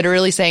were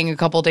literally saying a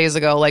couple days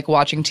ago, like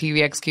watching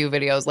TVXQ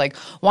videos, like,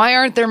 why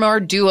aren't there more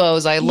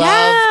duos? I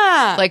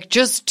love, like,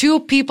 just two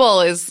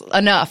people is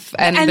enough.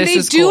 And this they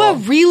is do cool. a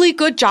really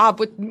good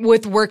job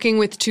with working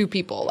with two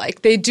people.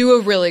 Like, they do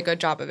a really good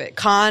job of it.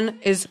 Con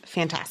is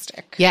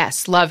fantastic.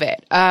 Yes, love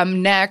it.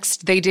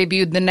 Next, they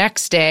debuted the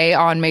next day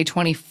on May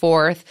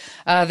 24th.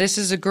 This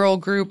is a girl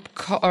group,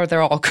 or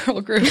they're all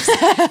girl groups.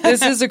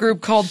 This is a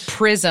group called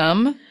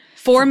Prism.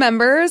 4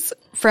 members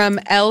from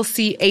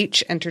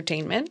LCH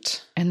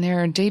Entertainment. And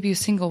their debut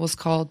single was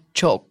called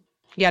Choke.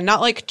 Yeah,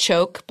 not like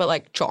choke, but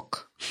like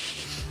choke.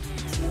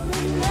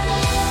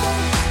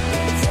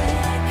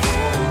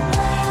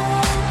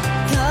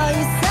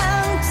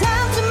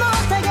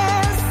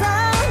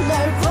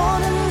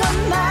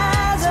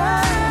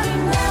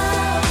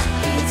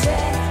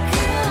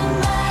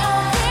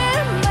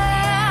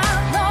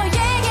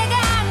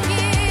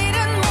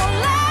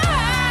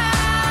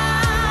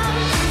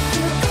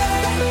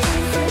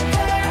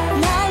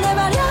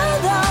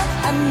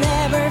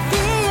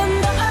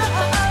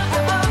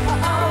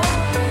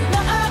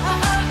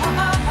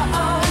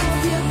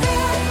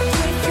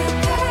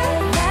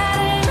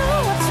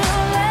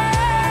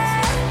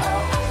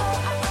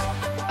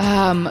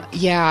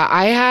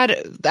 Yeah,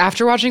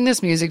 after watching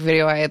this music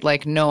video, I had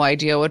like no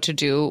idea what to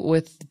do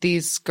with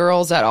these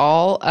girls at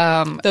all.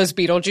 Those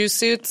Beetlejuice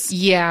suits.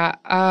 Yeah.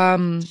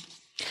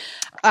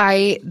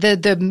 I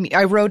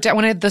wrote down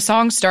when the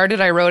song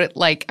started, I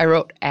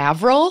wrote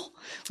Avril.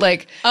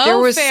 Like, there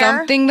was fair.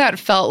 something that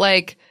felt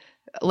like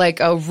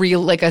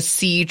a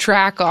C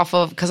track off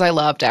of, because I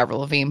loved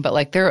Avril Lavigne, but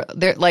like they're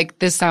like,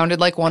 this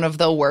sounded like one of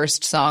the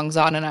worst songs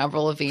on an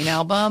Avril Lavigne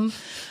album.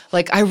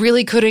 Like, I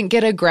really couldn't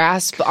get a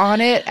grasp on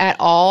it at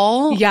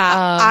all. Yeah,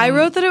 I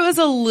wrote that it was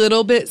a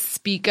little bit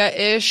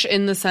Spica-ish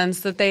in the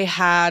sense that they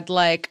had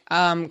like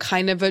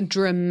kind of a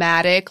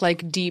dramatic,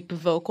 like deep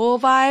vocal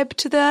vibe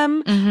to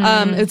them.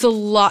 It's a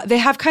lot. They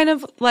have kind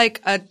of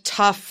like a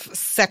tough,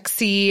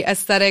 sexy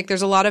aesthetic.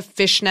 There's a lot of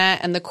fishnet,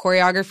 and the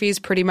choreography is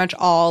pretty much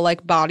all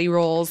like body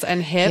rolls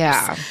and hips.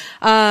 Yeah.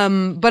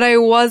 But I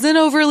wasn't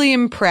overly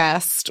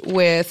impressed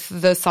with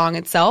the song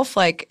itself.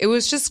 Like, it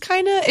just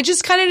kind of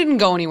didn't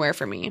go anywhere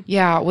for me.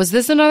 Yeah. Was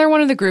this another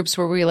one of the groups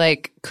where we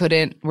like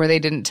where they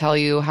didn't tell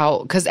you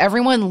how, because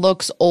everyone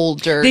looks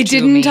older. They to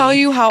didn't me, tell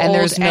you how and old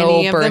there's no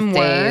any of them were.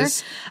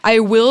 birthdays. I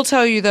will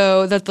tell you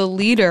though that the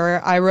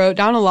leader, I wrote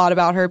down a lot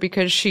about her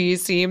because she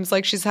seems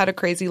like she's had a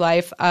crazy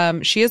life.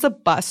 She has a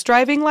bus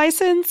driving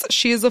license.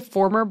 She is a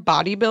former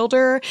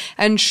bodybuilder,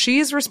 and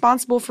she's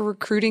responsible for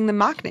recruiting the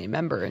Machne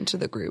member into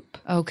the group.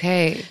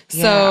 Okay.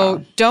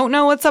 So don't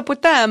know what's up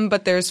with them,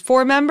 but there's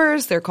 4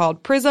 members. They're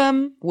called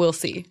Prism. We'll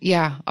see.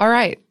 Yeah. All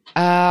right.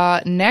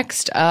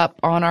 Next up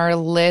on our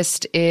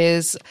list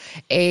is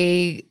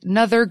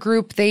another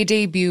group. They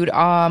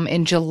debuted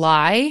in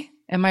July.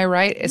 Am I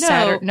right?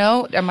 No.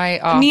 No? Am I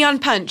off? Neon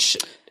Punch.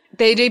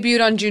 They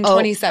debuted on June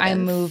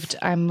 27th.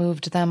 I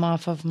moved them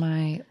off of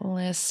my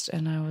list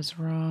and I was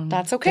wrong.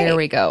 That's okay. There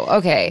we go.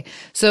 Okay.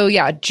 So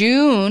yeah,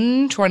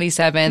 June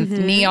 27th,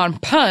 Neon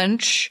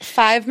Punch.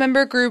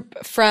 5-member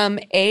group from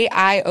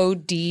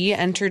AIOD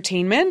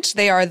Entertainment.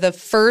 They are the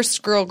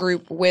first girl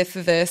group with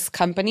this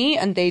company,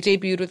 and they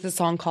debuted with a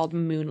song called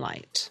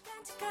Moonlight.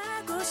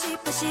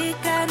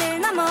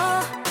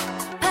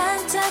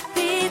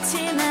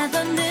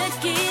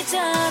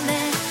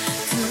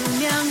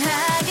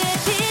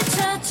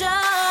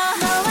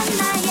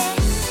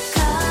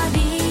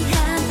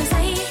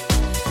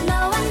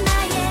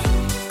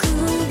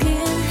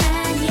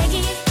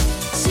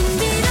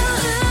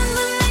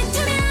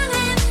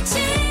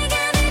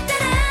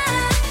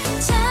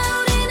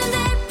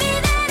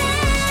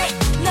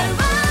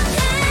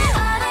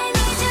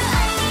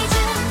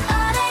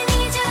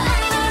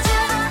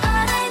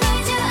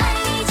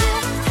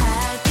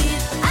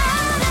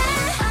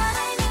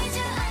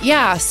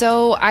 Yeah,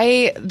 so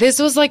this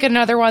was like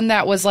another one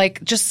that was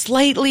like just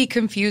slightly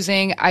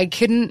confusing. I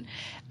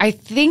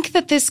think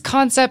that this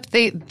concept,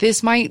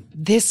 this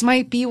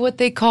might be what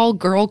they call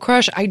girl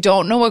crush. I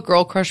don't know what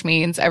girl crush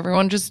means.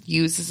 Everyone just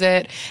uses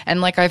it.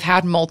 And like I've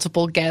had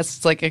multiple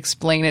guests like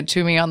explain it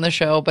to me on the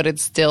show, but it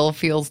still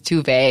feels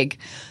too vague.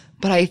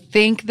 But I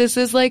think this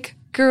is like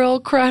girl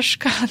crush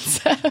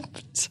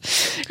concept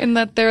in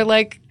that they're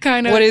like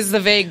kind of. What is the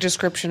vague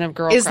description of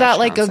girl crush? Is that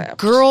like concept? A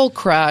girl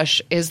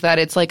crush is that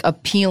it's like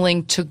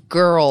appealing to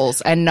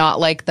girls and not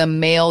like the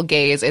male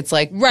gaze. It's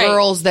like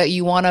girls that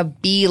you want to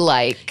be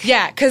like.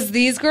 Yeah, because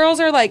these girls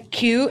are like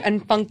cute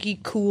and funky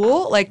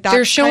cool. Like that's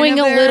they're showing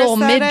kind of a little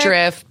aesthetic.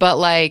 midriff,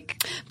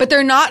 but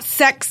they're not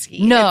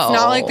sexy. No. It's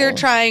not like they're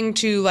trying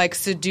to like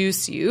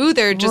seduce you.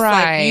 They're just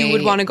like you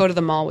would want to go to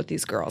the mall with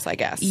these girls, I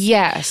guess.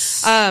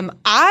 Yes.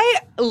 I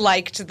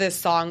liked this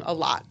song a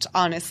lot,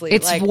 honestly.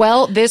 It's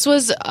this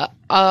was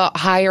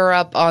higher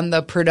up on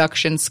the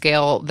production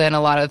scale than a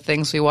lot of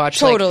things we watch.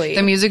 Totally. Like,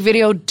 the music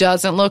video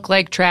doesn't look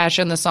like trash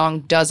and the song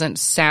doesn't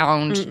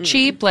sound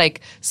cheap. Like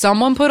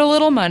someone put a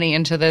little money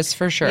into this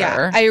for sure.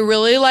 Yeah, I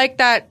really like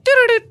that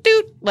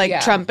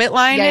trumpet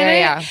line in it.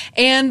 Yeah.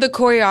 And the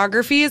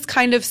choreography is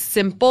kind of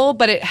simple,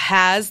 but it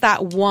has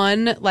that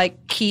one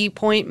like key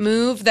point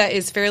move that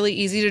is fairly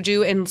easy to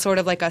do in sort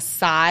of like a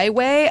sigh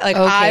way. Like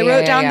I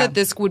wrote down that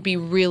this would be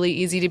really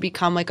easy to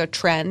become like a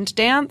trend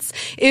dance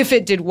if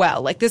it did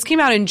well. Like this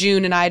came out in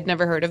June and I'd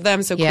never heard of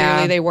them, so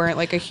clearly they weren't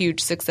like a huge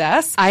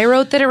success. I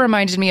wrote that it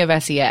reminded me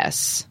of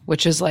SES,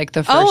 which is like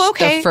the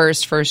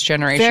first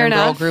generation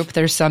girl group.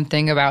 There's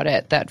something about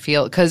it that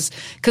because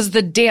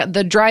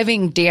the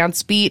driving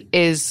dance beat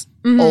is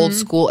old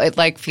school. It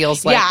like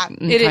feels like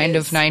kind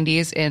of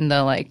 90s in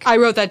the like. I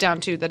wrote that down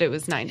too, that it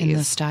was 90s in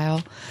the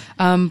style.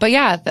 But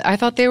yeah, I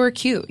thought they were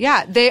cute.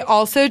 Yeah, they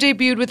also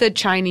debuted with a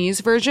Chinese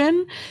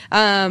version.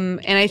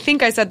 And I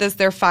think I said this,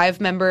 they're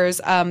 5 members.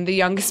 The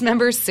youngest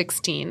member is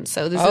 16.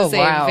 So this is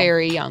a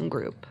very young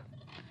group.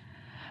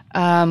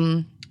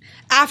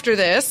 After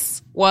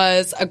this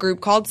was a group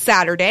called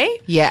Saturday.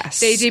 Yes.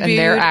 They debuted. And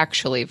they're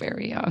actually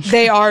very young.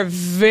 They are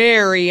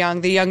very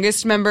young. The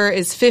youngest member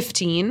is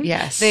 15.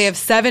 Yes. They have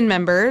 7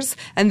 members,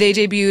 and they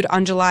debuted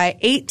on July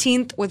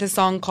 18th with a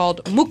song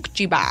called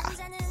Mukjiba.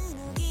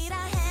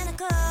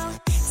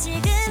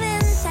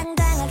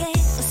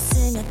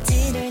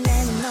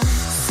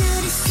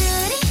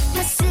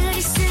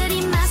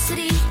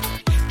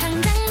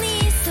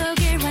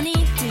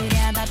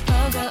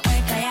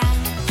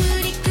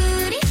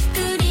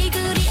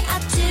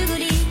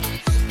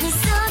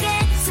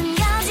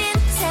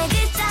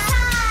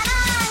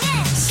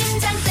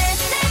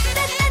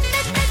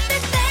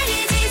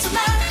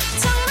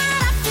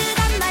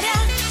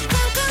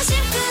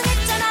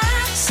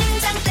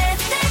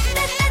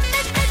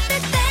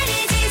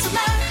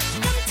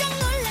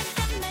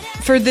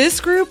 For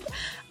this group,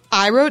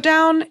 I wrote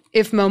down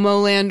if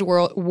Momoland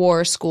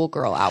wore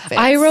schoolgirl outfits.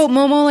 I wrote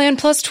Momoland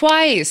plus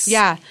Twice.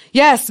 Yeah.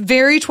 Yes,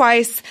 very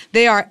Twice.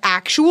 They are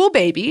actual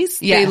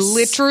babies. Yes. They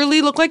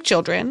literally look like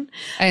children.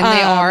 And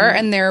they are,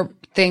 and they're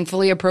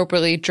thankfully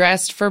appropriately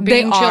dressed for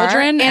being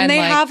children. And they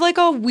have like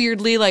a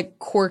weirdly like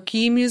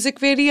quirky music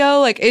video.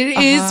 Like it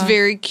is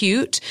very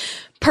cute.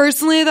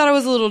 Personally, I thought it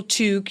was a little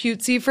too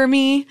cutesy for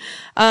me.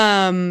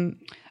 I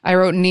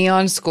wrote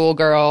Neon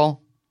Schoolgirl.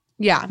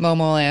 Yeah.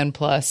 Momoland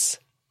plus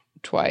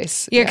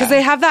Twice. Yeah, because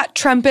they have that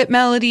trumpet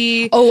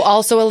melody. Oh,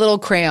 also a little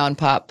crayon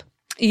pop.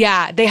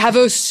 Yeah, they have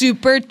a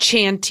super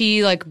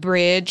chanty like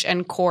bridge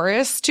and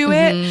chorus to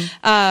it.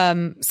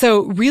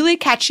 So really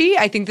catchy.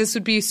 I think this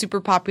would be super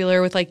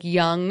popular with like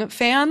young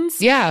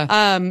fans.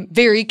 Yeah.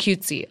 Very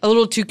cutesy. A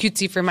little too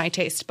cutesy for my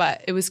taste,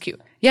 but it was cute.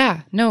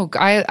 Yeah. No,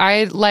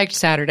 I liked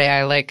Saturday.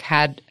 I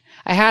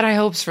had high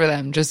hopes for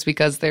them just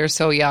because they're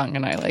so young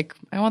and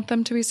I want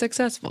them to be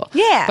successful.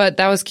 Yeah. But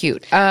that was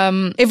cute.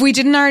 If we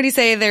didn't already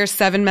say, there's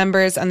 7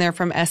 members and they're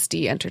from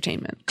SD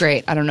Entertainment.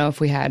 Great. I don't know if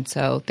we had,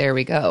 so there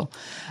we go.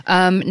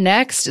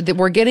 Next,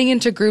 we're getting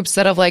into groups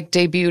that have like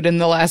debuted in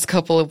the last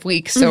couple of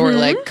weeks, so we're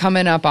like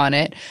coming up on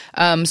it.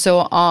 So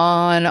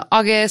on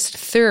August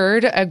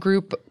 3rd, a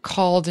group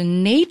called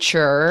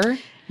Nature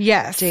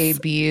Yes.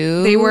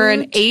 debuted. They were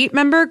an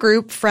 8-member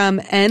group from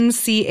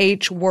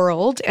NCH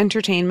World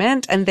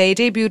Entertainment, and they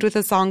debuted with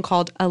a song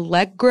called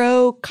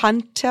Allegro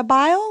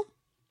Cantabile.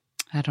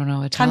 I don't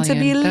know Italian.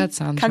 Cantabile? That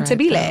sounds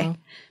Cantabile. right, though.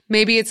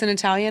 Maybe it's in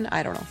Italian.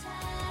 I don't know.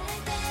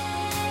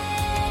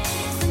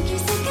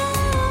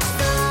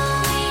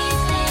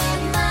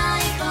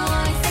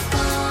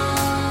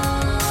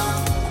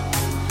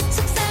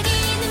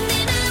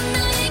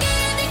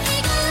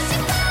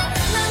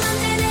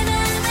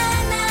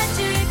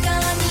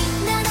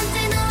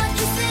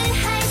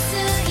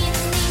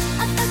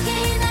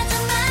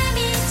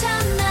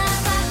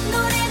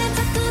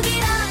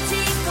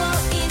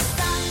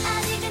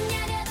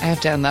 I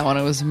have to end that one.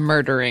 It was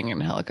murdering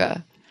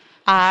Angelica.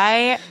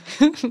 I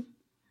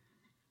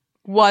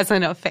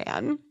wasn't a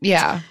fan.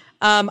 Yeah.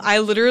 I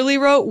literally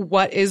wrote,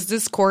 "What is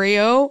this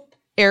choreo?"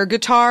 Air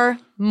guitar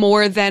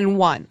more than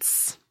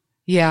once.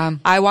 Yeah.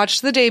 I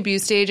watched the debut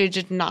stage. I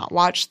did not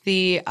watch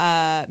the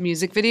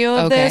music video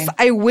of Okay. this.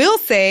 I will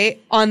say,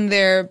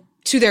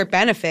 to their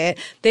benefit,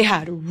 they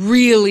had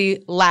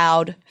really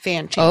loud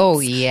fan chants. Oh,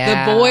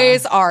 yeah. The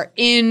boys are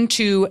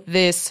into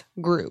this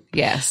group.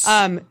 Yes.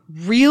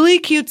 Really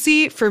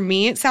cutesy. For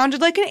me, it sounded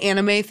like an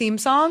anime theme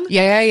song.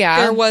 Yeah.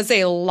 There was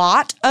a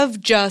lot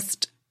of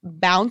just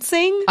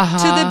bouncing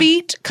to the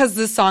beat because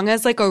the song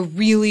has like a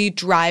really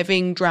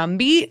driving drum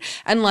beat,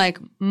 and like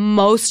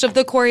most of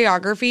the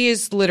choreography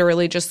is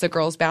literally just the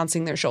girls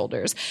bouncing their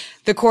shoulders.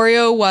 The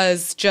choreo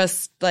was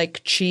just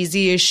like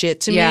cheesy as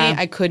shit to me.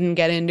 I couldn't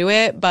get into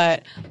it,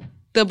 but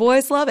the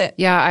boys love it.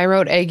 Yeah, I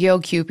wrote egg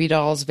yolk Cupid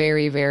dolls,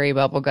 very, very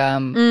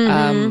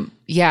bubblegum.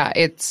 Yeah,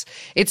 it's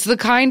the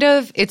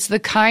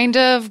kind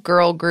of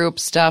girl group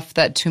stuff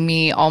that to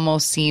me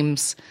almost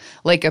seems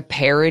like a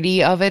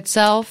parody of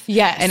itself.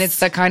 Yes. And it's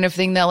the kind of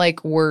thing that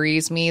like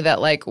worries me that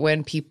like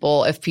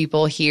if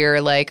people hear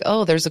like,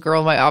 oh, there's a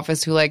girl in my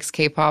office who likes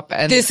K-pop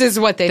and This is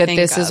what they think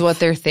this is of. what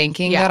they're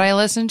thinking that I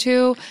listen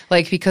to.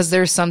 Like, because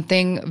there's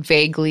something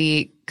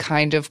vaguely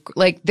kind of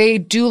like they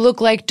do look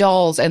like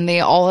dolls and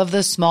they all have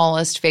the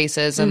smallest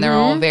faces and they're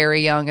all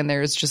very young and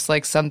there's just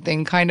like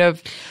something kind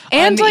of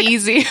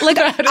uneasy. Like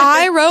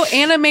I wrote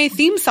anime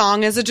theme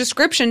song as a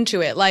description to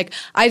it. Like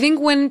I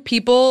think when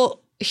people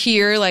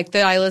hear like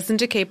that I listen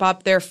to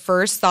K-pop, their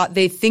first thought,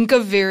 they think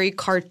of very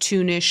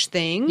cartoonish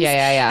things.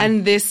 Yeah.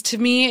 And this to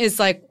me is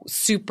like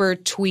super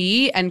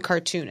twee and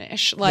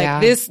cartoonish.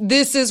 Like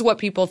this is what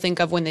people think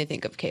of when they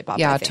think of K-pop.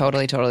 Yeah,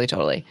 totally.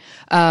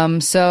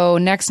 So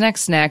next.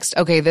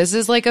 Okay, this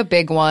is like a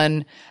big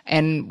one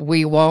and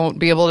we won't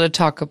be able to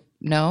talk.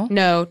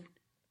 No.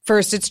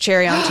 First it's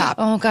Cherry on Top.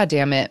 Oh, God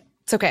damn it.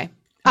 It's okay.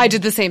 I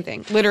did the same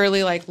thing.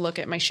 Literally, like, look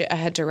at my shit. I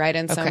had to write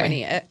in so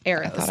many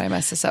arrows. I thought I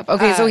messed this up.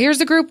 Okay, so here's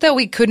a group that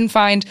we couldn't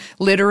find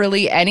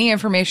literally any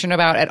information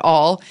about at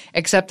all,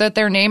 except that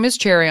their name is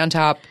Cherry on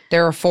Top.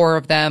 There are 4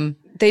 of them.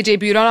 They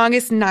debuted on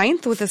August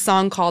 9th with a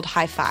song called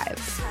High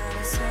Five.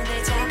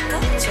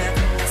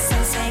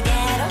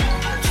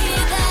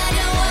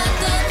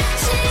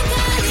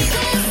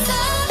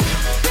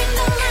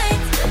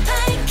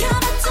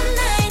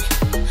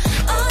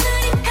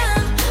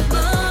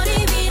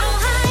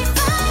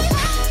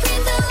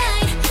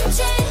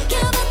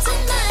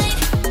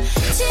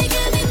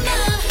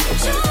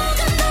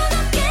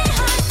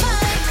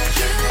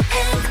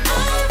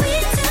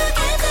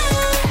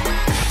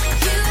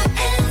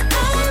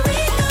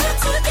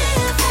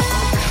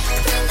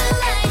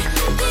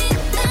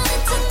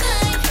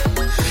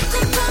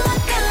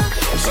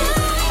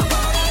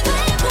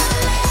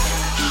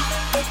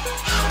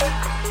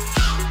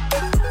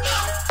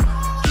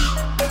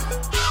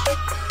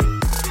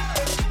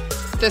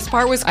 This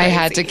part was crazy. I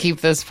had to keep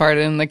this part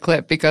in the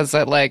clip because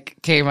it like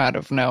came out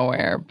of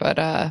nowhere.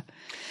 But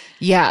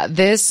yeah,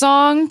 this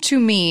song to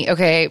me,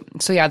 okay,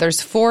 so yeah,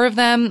 there's 4 of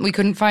them. We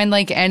couldn't find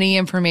like any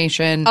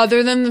information.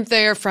 Other than that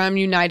they're from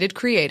United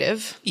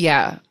Creative.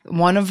 Yeah.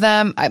 One of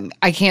them,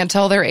 I can't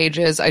tell their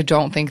ages. I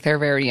don't think they're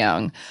very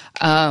young.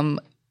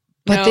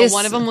 But no,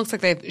 one of them looks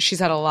like she's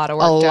had a lot of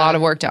work done. A lot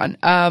of work done.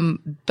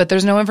 But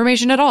there's no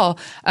information at all.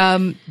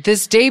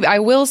 I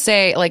will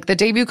say, like, the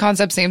debut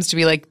concept seems to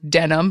be like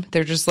denim.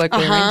 They're just like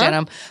wearing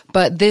denim.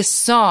 But this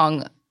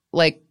song,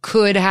 like,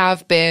 could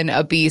have been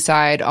a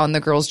B-side on the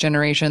Girls'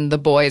 Generation, The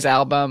Boys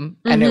album,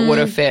 and it would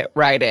have fit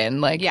right in.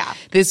 Like,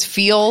 this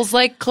feels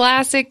like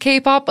classic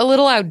K-pop, a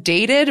little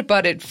outdated,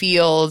 but it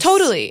feels...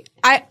 Totally.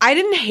 I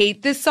didn't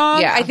hate this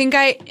song. Yeah. I think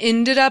I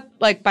ended up,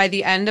 like, by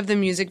the end of the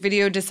music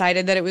video,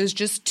 decided that it was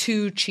just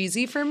too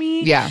cheesy for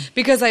me. Yeah.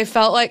 Because I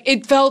felt like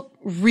it felt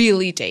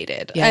really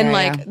dated. Yeah, and,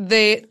 yeah,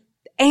 like,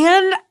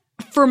 and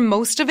for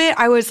most of it,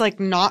 I was, like,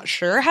 not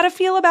sure how to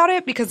feel about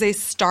it because they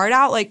start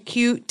out, like,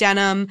 cute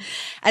denim,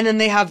 and then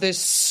they have this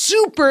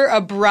super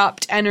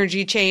abrupt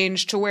energy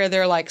change to where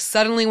they're, like,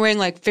 suddenly wearing,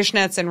 like,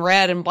 fishnets and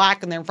red and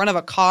black, and they're in front of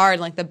a car, and,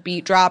 like, the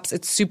beat drops.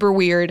 It's super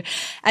weird.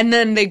 And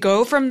then they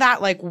go from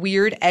that, like,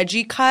 weird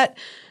edgy cut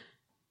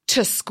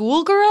to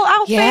schoolgirl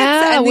outfits.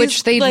 Yeah, and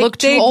which they like, look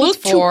too old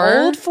for. Too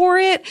old for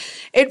it.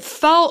 It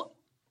felt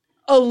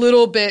a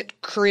little bit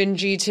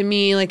cringy to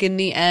me, like in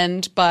the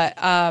end, but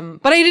I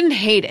didn't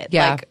hate it.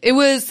 Yeah. Like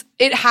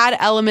it had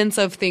elements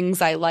of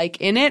things I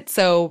like in it,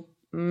 so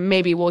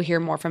maybe we'll hear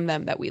more from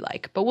them that we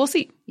like, but we'll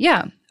see.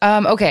 Yeah.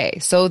 Okay.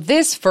 So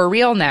this For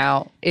Real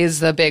Now is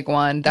the big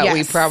one that we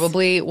Yes.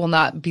 probably will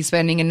not be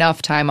spending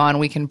enough time on.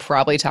 We can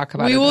probably talk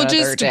about it We will another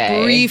just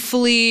day.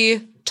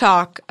 briefly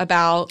talk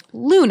about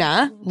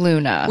Luna,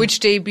 Luna. which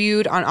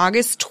debuted on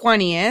August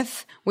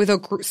 20th with a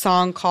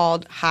song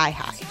called Hi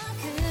Hi.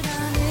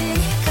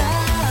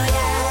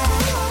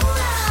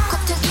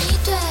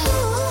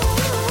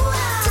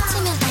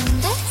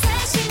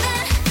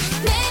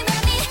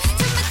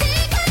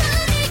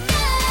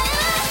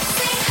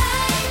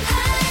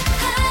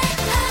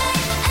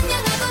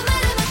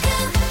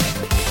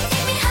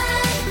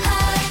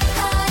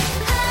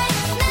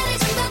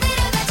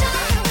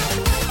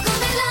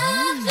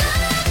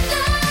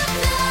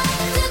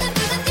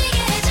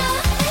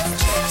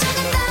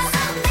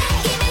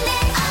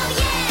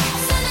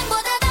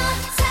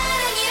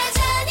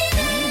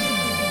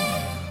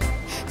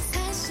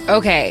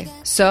 Okay,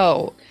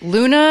 so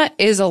Luna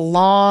is a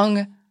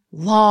long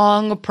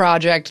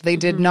project. They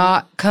did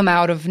not come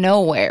out of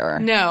nowhere.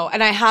 No,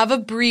 and I have a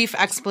brief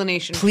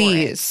explanation for it.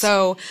 Please.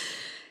 So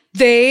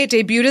they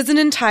debuted as an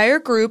entire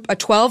group, a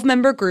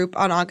 12-member group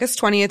on August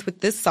 20th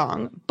with this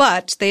song,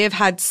 but they have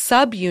had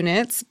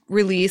subunits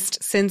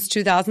released since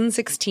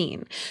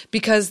 2016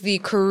 because the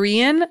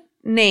Korean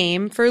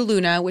name for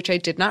Luna, which I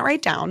did not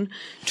write down,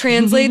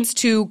 translates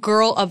to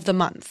Girl of the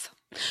Month.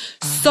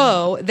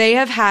 So they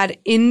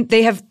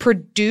have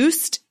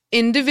produced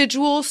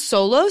individual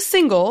solo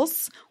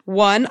singles,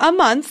 one a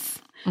month,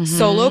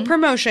 solo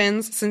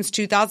promotions since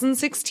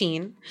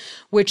 2016,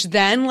 which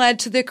then led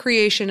to the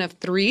creation of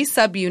 3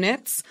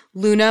 subunits,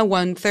 Luna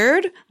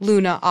 1/3,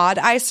 Luna Odd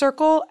Eye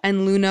Circle,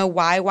 and Luna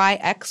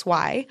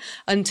YYXY,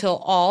 until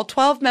all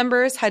 12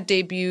 members had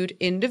debuted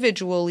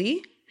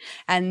individually.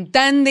 And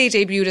then they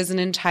debuted as an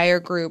entire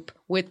group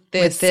with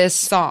this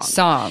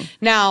song.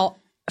 Now,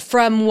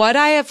 from what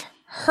I have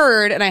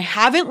heard, and I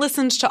haven't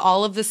listened to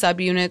all of the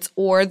subunits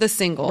or the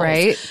singles,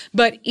 Right.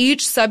 but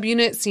each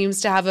subunit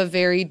seems to have a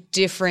very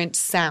different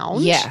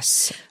sound.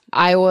 Yes.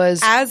 I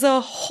was As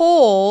a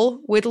whole,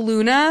 with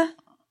Luna,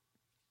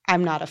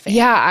 I'm not a fan.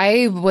 Yeah,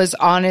 I was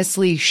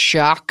honestly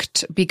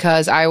shocked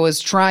because I was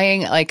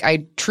trying, like,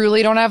 I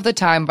truly don't have the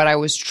time, but I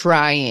was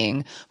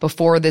trying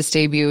before this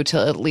debut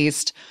to at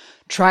least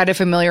try to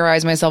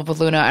familiarize myself with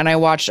Luna. And I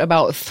watched I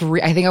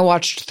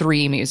watched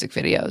 3 music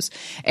videos.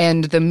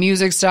 And the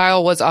music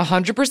style was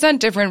 100%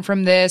 different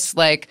from this.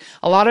 Like,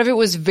 a lot of it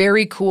was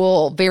very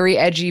cool, very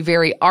edgy,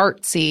 very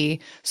artsy.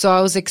 So I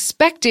was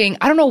expecting,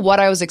 I don't know what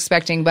I was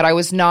expecting, but I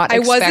was not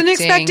wasn't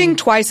expecting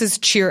twice as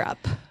Cheer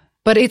Up.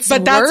 But it's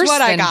But that's worse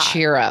what I than got.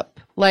 Cheer Up.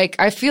 Like,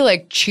 I feel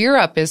like Cheer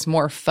Up is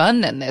more fun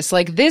than this.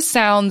 Like, this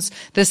sounds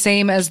the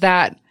same as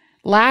that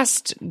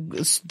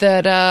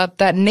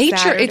that Nature.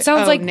 Saturday- It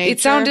sounds like Nature?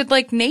 it sounded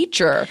like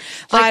Nature.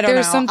 Like, I don't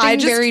there's know. something I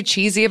just- very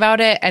cheesy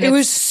about it, and It it's,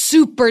 was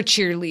super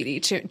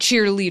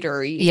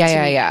cheerleadery. Yeah, to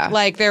yeah, me. yeah.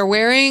 Like, they're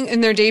wearing,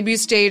 in their debut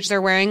stage, they're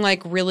wearing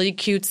like really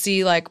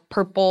cutesy, like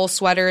purple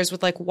sweaters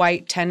with like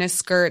white tennis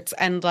skirts.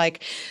 And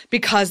like,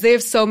 because they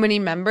have so many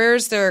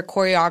members, their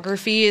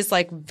choreography is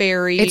like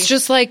very. It's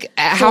just like,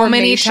 how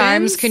many Formations?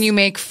 times can you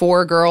make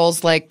 4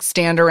 girls like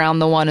stand around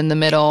the one in the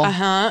middle?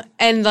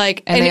 And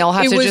like, And they all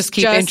have it to was just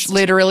keep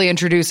literally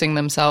introducing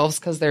themselves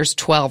because there's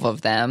 12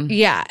 of them.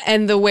 Yeah,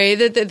 and the way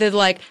that they're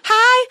like,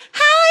 hi.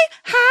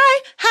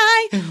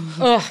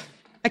 Ugh,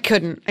 I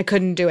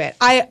couldn't do it.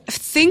 I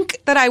think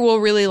that I will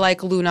really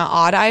like Luna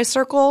Odd Eye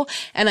Circle,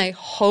 and I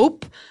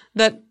hope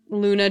that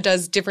Luna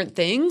does different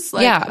things.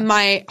 Like, Yeah.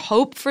 my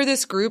hope for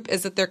this group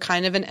is that they're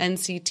kind of an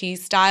NCT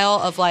style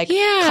of like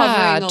Yeah,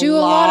 covering do a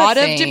lot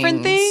of things.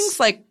 different things,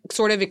 like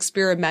sort of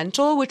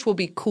experimental, which will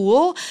be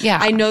cool. Yeah.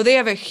 I know they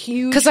have a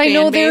huge Because I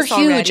know fan they're base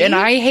huge already. and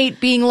I hate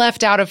being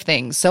left out of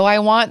things. So I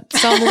want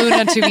some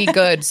Luna to be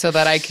good so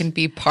that I can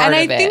be part and of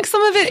I it. think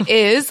some of it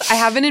is. I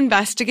haven't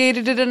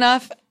investigated it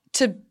enough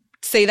to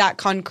say that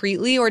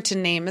concretely or to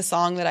name a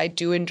song that I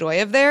do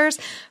enjoy of theirs,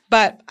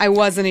 but I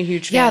wasn't a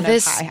huge fan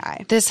of Hi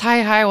Hi. This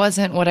Hi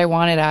wasn't what I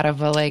wanted out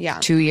of a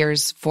 2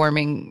 years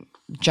forming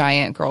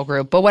giant girl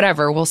group, but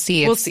whatever, we'll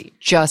see. We'll It's see.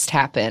 just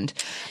happened.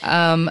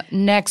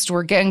 Next,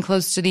 we're getting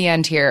close to the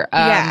end here.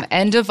 Yeah.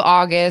 End of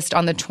August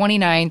on the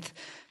 29th,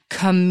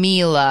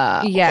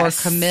 Camila.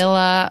 Yes. Or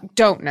Camilla.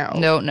 Don't know.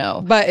 Don't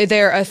know. But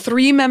they're a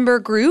 3-member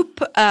group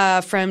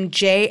from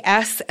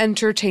JS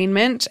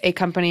Entertainment, a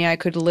company I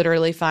could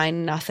literally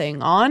find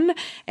nothing on.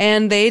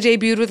 And they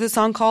debuted with a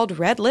song called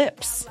Red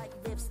Lips.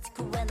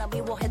 내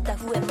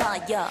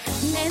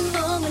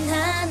몸은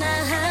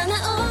하나하나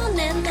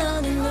오네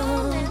너는 너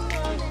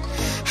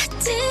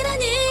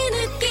아찔한 이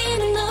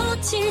느낌을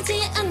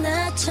놓치지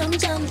않아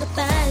점점 더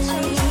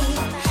빨리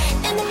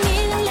And I'm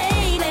feeling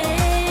lady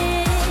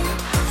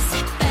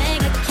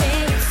새빨갛게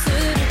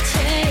입술을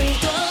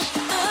채우고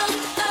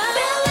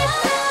Really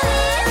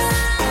please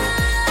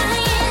Ah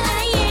yeah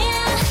ah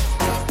yeah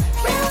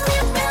Really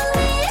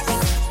please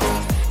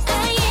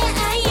Ah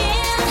yeah ah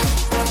yeah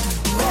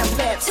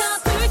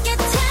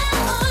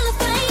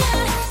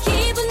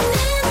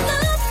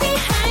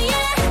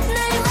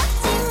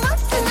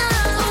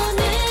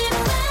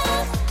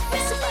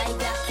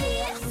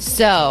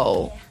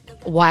So,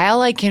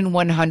 while I can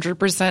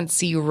 100%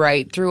 see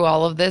right through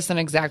all of this and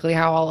exactly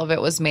how all of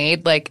it was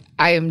made, like,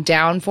 I am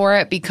down for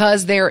it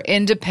because they're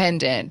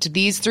independent.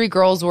 These three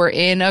girls were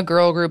in a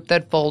girl group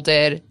that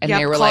folded, and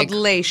they were called like,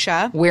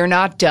 Leisha. we're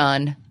not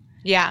done.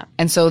 Yeah.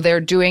 And so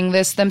they're doing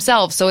this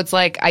themselves. So it's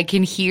like I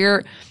can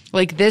hear,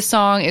 like, this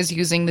song is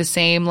using the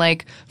same,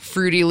 like,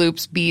 Fruity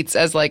Loops beats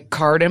as, like,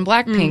 Card and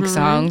Blackpink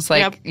songs.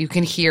 Like, Yep. you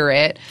can hear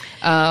it.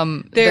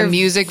 The Their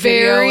music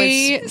video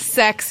very is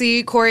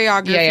sexy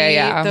choreography.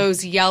 Yeah.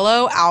 Those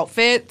yellow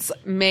outfits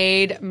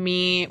made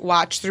me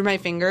watch through my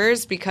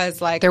fingers because,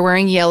 like, they're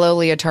wearing yellow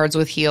leotards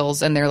with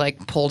heels, and they're,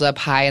 like, pulled up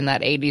high in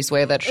that 80s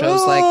way that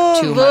shows,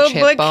 like, too much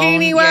hip bone. The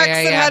bikini wax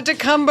that had to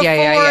come before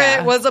Yeah.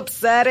 it was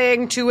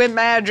upsetting to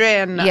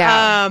imagine.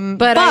 Yeah,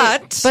 But I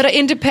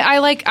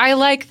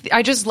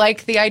just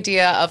like the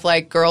idea of,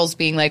 like, girls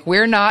being like,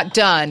 we're not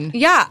done.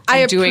 yeah, I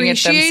and doing it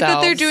appreciate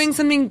that they're themselves. doing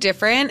something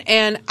different.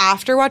 And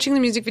after watching the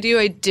music video,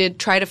 I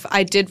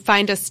did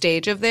find a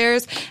stage of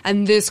theirs,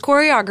 and this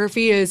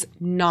choreography is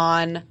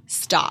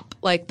non-stop.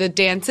 Like, the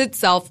dance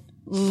itself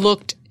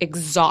looked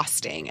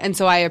exhausting, and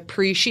so I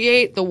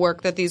appreciate the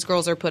work that these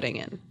girls are putting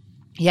in.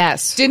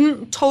 Yes,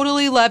 Didn't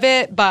totally love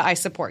it, but I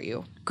support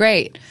you.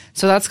 great.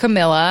 So that's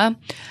Camilla.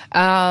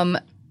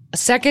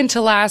 Second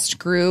to last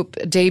group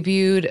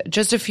debuted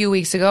just a few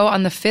weeks ago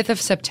on the 5th of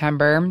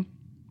September,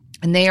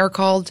 and they are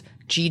called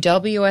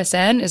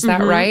GWSN. Is that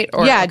right?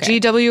 Or, Yeah, okay.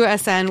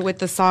 GWSN with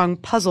the song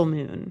Puzzle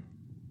Moon.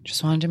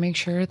 Just wanted to make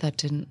sure that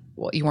didn't.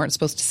 Well, you weren't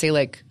supposed to say,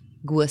 like,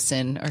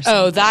 Guasin or something.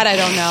 Oh, that I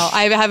don't know.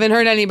 I haven't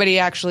heard anybody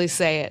actually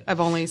say it.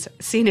 I've only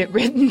seen it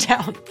written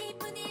down.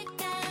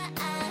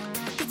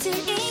 빛을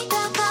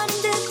잃어버린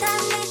듯한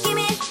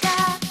느낌일까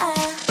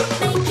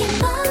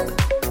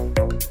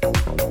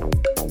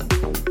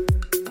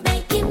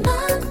Make it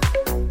move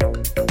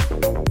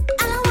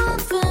I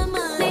want for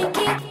more Make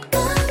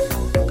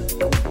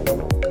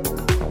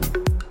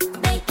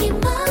it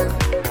move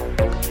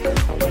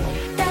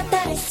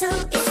따뜻할 수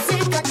있을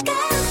것 같아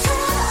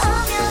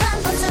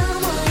오묘한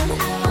보조물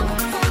I want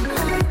for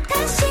more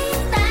다시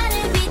나를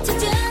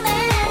비춰줄래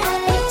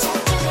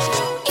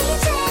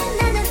이제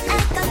나는 알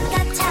것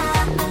같아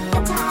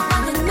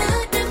눈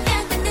무릎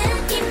약간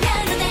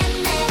느낌별로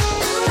됐네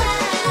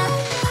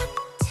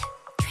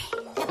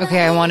Okay,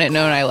 I want it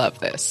known I love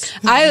this.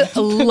 I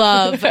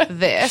love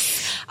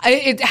this.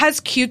 It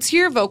has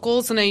cutesier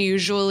vocals than I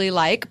usually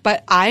like,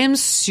 but I am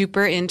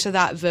super into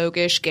that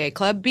Voguish gay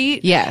club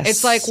beat. Yes.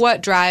 It's like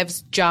what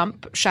drives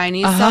Jump,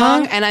 Shiny's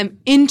song, and I'm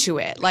into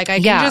it. Like, I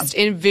can Yeah. just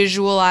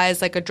visualize,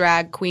 like, a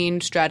drag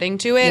queen strutting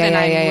to it, and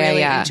I'm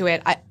really into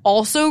it. I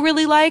also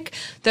really like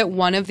that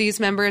one of these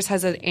members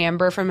has an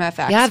Amber from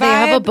FX Yeah, they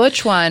have a vibe.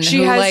 butch one She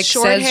who, has like,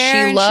 short says hair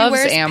she and loves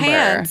wears Amber.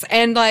 pants.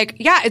 And, like,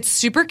 yeah, it's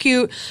super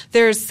cute.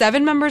 There's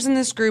 7 members in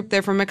this group.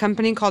 They're from a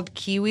company called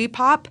Kiwi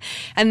Pop,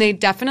 and they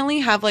definitely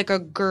have, like, a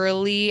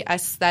girly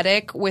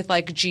aesthetic with,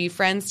 like,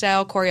 G-Friend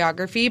style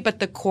choreography, but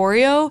the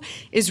choreo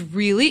is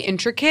really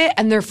intricate,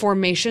 and their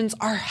formations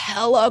are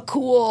hella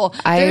cool.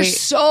 They're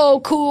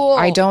so cool.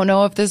 I don't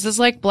know if this is,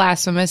 like,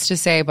 blasphemous to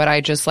say, but I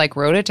just, like,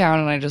 wrote it down,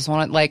 and I just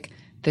want to, like,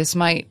 this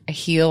might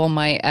heal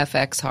my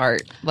FX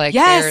heart. Like,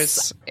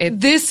 Yes,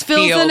 this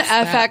feels an feels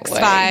that FX way.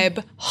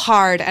 vibe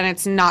hard, and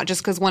it's not just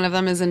because one of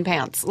them is in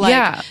pants. Like,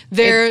 Yeah.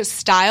 their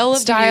style of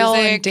style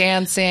music, and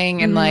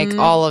dancing and, like,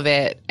 all of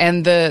it.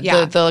 And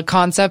the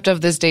concept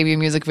of this debut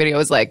music video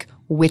is, like,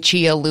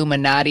 witchy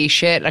Illuminati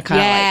shit. I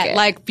kind of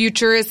like it.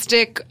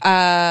 Futuristic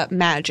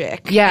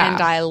magic. Yeah. And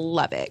I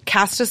love it.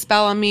 Cast a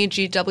spell on me,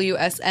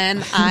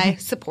 GWSN. I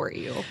support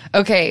you.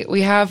 Okay,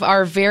 we have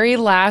our very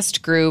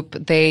last group.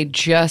 They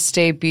just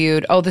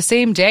debuted. Oh, the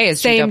same day as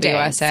Same day,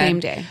 GWSN. same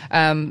day.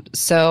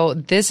 So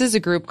this is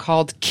a group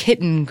called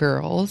Kitten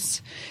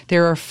Girls.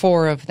 There are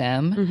 4 of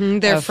them.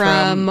 They're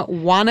from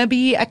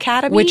Wannabe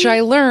Academy. Which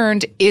I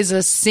learned is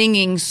a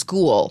singing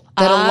school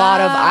that a lot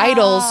of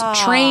idols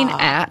train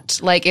at.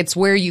 Like, it's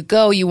where you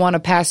go, you want to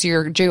pass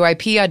your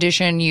JYP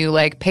audition, you,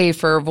 like, pay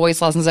for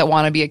voice lessons at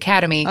Wannabe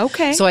Academy.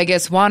 Okay. So I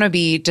guess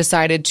Wannabe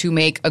decided to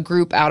make a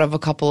group out of a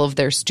couple of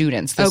their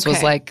students. This was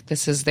Okay. like,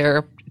 this is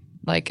their,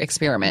 like,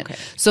 experiment.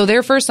 So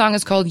their first song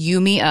is called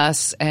You Me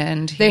Us,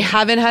 and They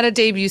haven't had a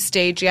debut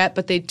stage yet,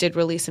 but they did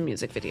release a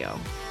music video.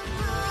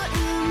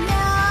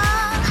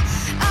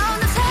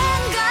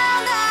 어느샌가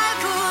날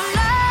불러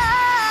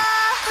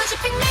Could you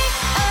pick me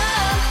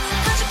up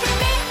Could you pick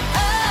me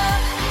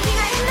up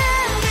네가 있는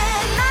게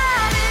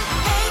나를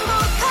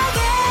행복하게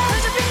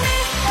Could you pick me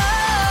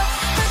up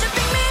Could you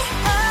pick me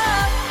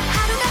up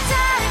하루가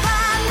짧아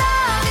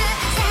너를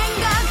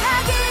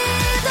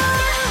생각하기도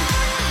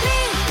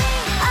Leave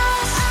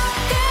us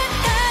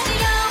끝까지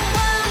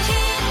영원히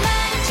날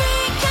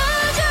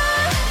지켜줘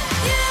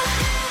You,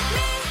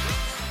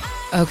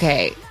 me,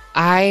 Okay,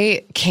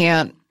 I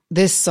can't.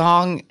 This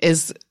song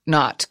is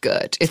not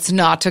good. It's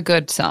not a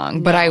good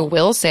song. But I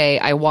will say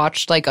I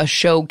watched like a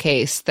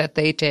showcase that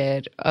they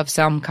did of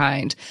some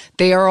kind.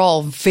 They are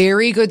all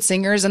very good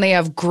singers and they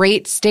have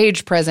great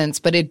stage presence,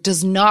 but it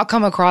does not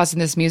come across in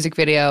this music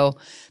video.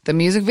 The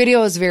music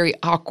video is very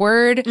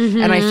awkward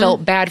and I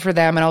felt bad for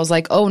them and I was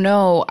like, oh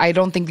no, I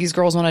don't think these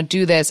girls want to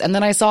do this. And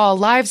then I saw a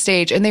live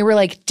stage and they were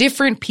like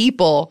different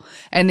people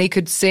and they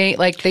could sing,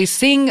 like they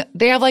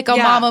have like a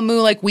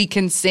Mamamoo, like we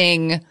can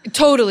sing.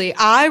 Totally.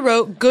 I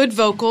wrote good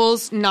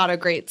vocals, not a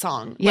great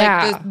song.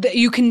 Yeah. Like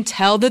you can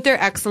tell that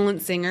they're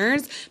excellent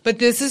singers, but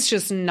this is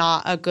just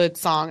not a good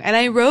song. And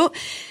I wrote,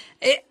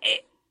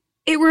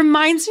 it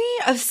reminds me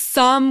of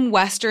some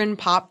Western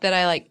pop that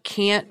I like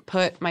can't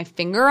put my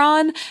finger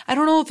on. I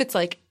don't know if it's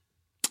like,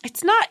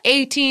 it's not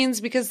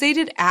 18s because they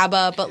did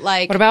ABBA, but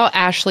like. What about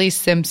Ashley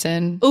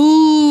Simpson?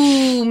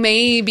 Ooh,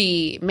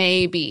 maybe.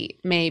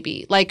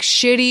 Like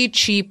shitty,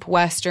 cheap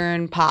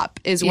Western pop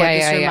is what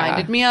this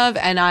reminded me of,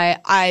 and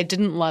I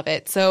didn't love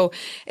it. So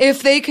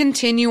if they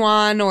continue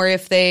on or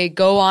if they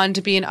go on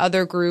to be in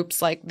other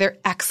groups, like they're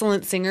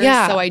excellent singers,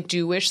 so I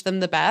do wish them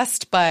the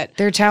best, but.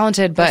 They're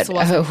talented, but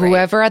wasn't great.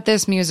 whoever at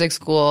this music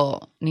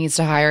school needs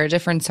to hire a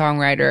different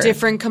songwriter.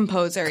 Different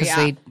composer,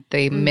 Because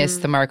they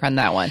missed the mark on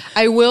that one.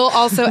 I will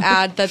also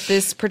add that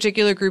this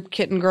particular group,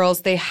 Kitten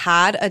Girls, they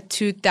had a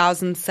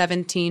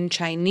 2017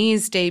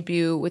 Chinese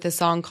debut with a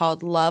song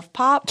called Love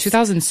Pops.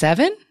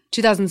 2007?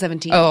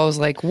 2017. Oh, I was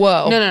like,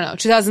 whoa. No.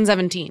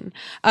 2017.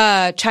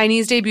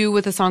 Chinese debut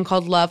with a song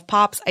called Love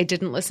Pops. I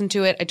didn't listen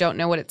to it. I don't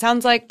know what it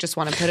sounds like. Just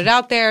want to put it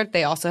out there.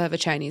 They also have a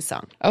Chinese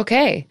song.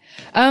 Okay.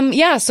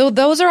 So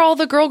those are all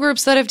the girl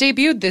groups that have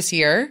debuted this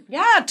year.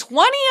 Yeah,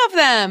 20 of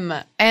them.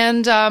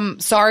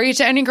 And sorry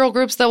to any girl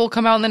groups that will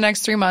come out in the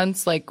next 3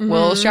 months. Like,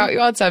 we'll shout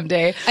you out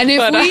someday. And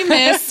if we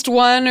missed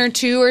one or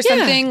two or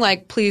something,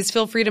 like, please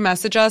feel free to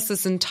message us.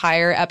 This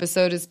entire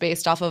episode is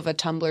based off of a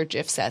Tumblr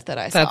GIF set that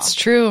I saw. That's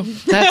true.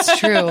 That's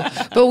true.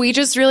 But we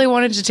just really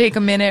wanted to take a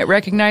minute,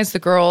 recognize the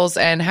girls,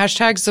 and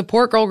hashtag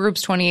support girl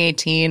groups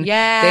 2018.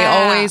 Yeah. They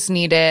always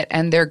need it,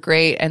 and they're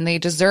great, and they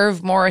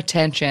deserve more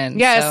attention.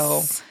 Yes.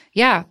 So,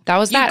 yeah, that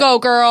was that. You go,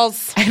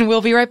 girls. And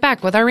we'll be right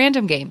back with our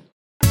random game.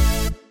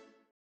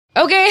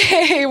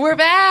 Okay, we're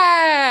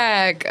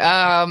back.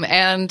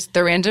 And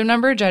the random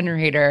number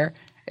generator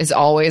is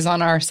always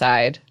on our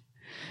side.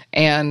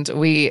 And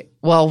we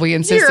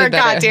insisted You're a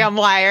that goddamn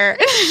liar.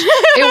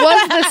 it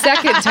was the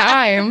second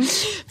time.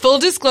 Full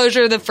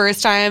disclosure, the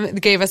first time they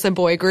gave us a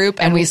boy group.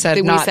 And we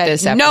said not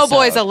this episode. No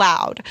boys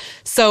allowed.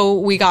 So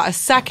we got a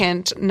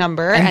second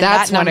number. And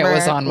that's that when it number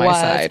was on my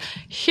side.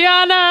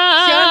 Hyuna's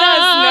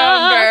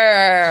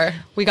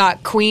number. We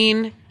got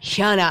Queen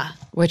Hyuna.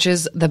 Which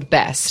is the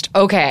best.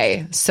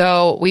 Okay,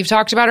 so we've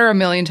talked about her a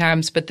million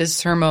times, but this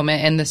is her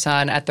moment in the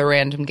sun at the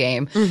random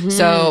game.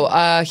 So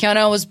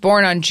Hyuna was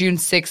born on June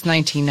 6,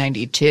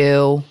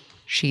 1992.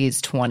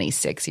 She's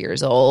 26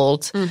 years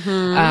old.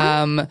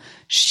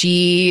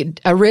 She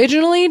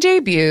originally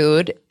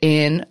debuted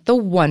in the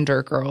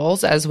Wonder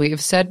Girls, as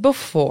we've said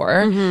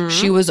before.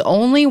 She was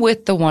only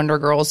with the Wonder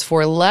Girls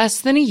for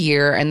less than a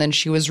year, and then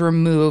she was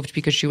removed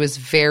because she was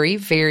very,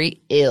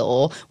 very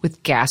ill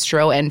with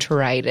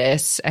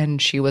gastroenteritis,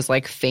 and she was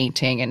like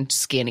fainting and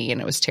skinny, and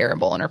it was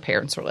terrible. And her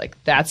parents were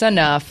like, "That's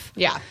enough.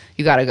 Yeah.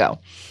 You got to go."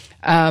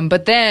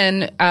 But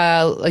then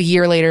a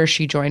year later,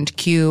 she joined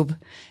Cube,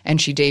 and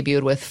she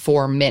debuted with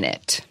 4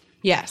 Minute.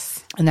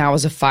 Yes. And that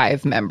was a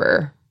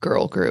 5-member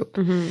girl group.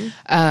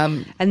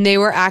 And they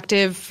were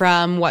active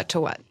from what to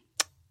what?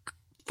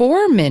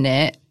 4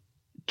 Minute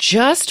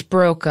just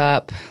broke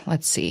up.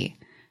 Let's see.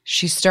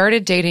 She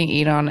started dating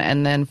Edon,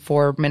 and then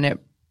 4 Minute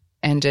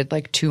ended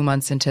like 2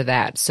 months into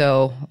that.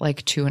 So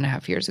like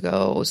 2.5 years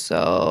ago.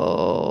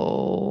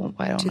 So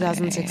why don't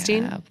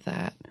 2016? I have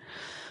that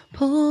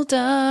pulled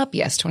up?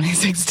 Yes,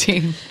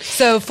 2016.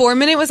 So 4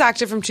 Minute was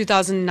active from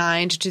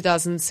 2009 to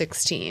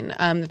 2016.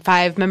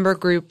 5-member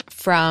group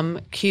from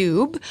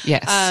Cube.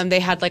 Yes. They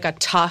had like a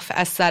tough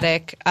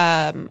aesthetic.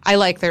 I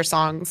like their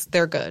songs.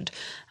 They're good.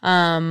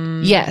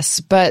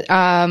 Yes, but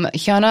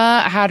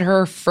Hyuna had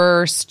her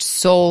first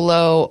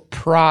solo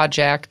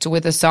project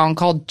with a song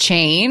called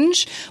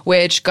Change,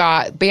 which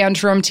got banned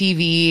from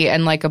TV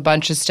and like a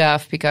bunch of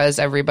stuff because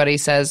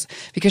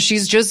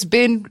she's just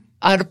been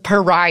a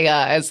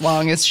pariah as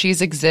long as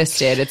she's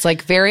existed. It's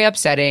like very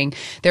upsetting.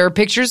 There are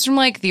pictures from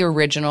like the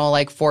original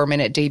like 4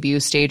 Minute debut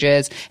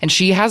stages, and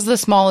she has the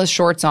smallest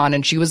shorts on,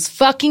 and she was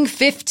fucking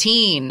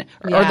 15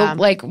 or the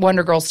like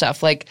Wonder Girl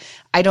stuff. Like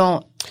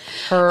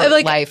her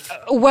life.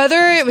 Whether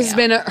it has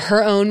been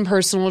her own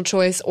personal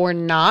choice or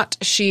not,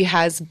 she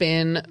has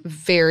been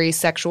very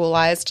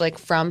sexualized like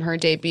from her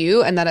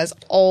debut, and that has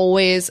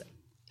always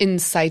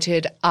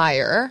incited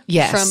ire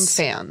from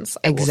fans,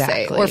 I will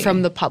say, or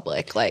from the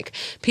public. Like,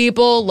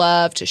 people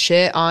love to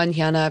shit on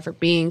Hyuna for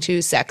being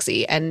too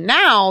sexy, and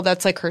now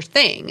that's like her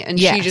thing, and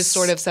she just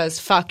sort of says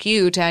fuck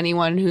you to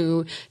anyone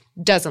who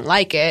doesn't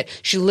like it.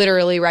 She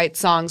literally writes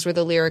songs where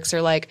the lyrics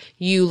are like,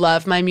 you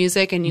love my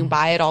music and you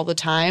buy it all the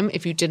time.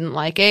 If you didn't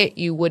like it,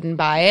 you wouldn't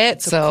buy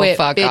it. So quit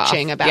fuck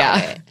bitching off.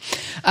 about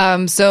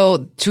it.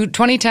 So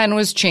 2010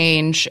 was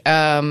Change.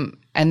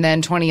 And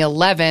then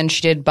 2011,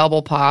 she did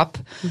Bubble Pop.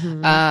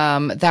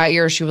 That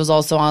year, she was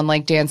also on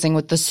like Dancing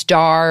with the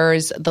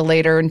Stars. The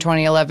later in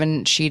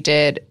 2011, she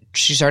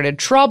started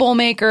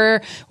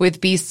Troublemaker with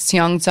Beast's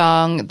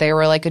Youngsong. They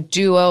were like a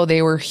duo.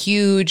 They were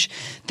huge.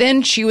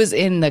 Then she was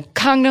in the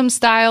Gangnam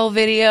Style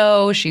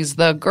video. She's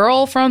the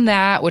girl from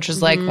that, which is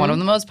like one of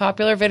the most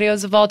popular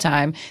videos of all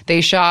time.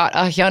 They shot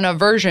a Hyuna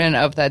version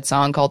of that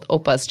song called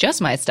Oppa's Just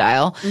My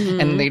Style,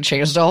 and they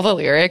changed all the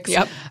lyrics.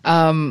 Yep.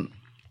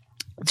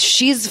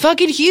 She's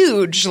fucking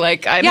huge.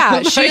 Like,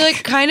 She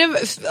like kind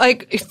of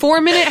like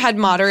 4 Minute had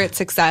moderate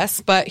success,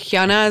 but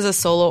Hyuna as a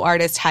solo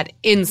artist had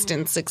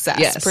instant success,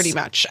 Yes. pretty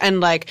much, and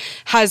like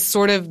has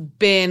sort of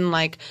been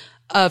like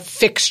a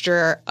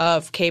fixture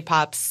of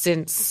K-pop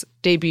since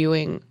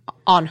debuting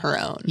on her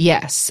own.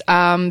 Yes.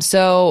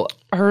 So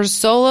her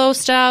solo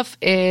stuff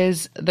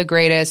is the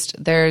greatest.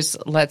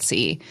 Let's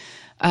see.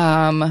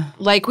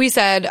 Like we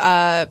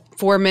said,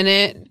 4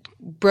 Minute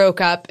broke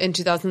up in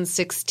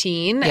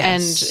 2016, Yes.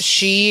 and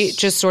she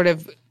just sort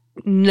of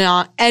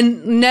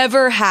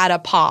never had a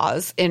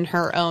pause in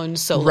her own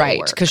solo Right,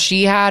 work. because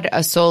she had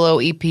a solo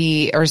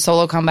EP or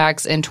solo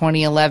comebacks in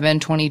 2011,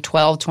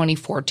 2012,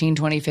 2014,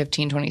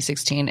 2015,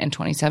 2016, and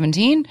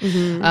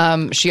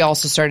 2017. She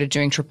also started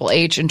doing Triple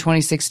H in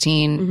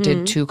 2016,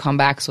 did 2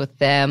 comebacks with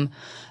them.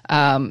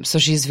 So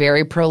she's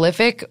very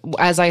prolific.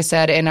 As I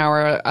said in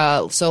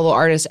our solo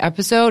artist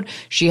episode,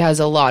 she has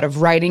a lot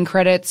of writing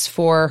credits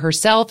for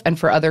herself and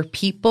for other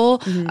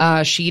people.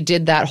 She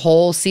did that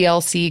whole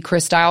CLC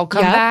Chris Style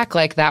comeback.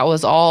 Like that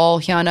was all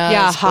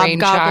Hyuna's Hobgoblin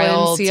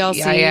brainchild.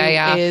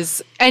 CLC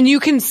is, and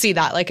you can see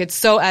that, like it's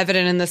so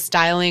evident in the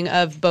styling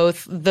of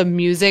both the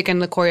music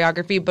and the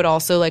choreography, but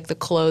also like the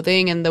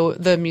clothing and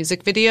the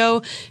music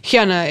video.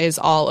 Hyuna is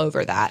all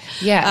over that.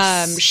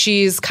 Yes.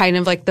 She's kind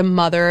of like the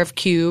mother of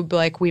Cube,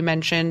 like we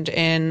mentioned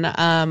in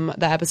the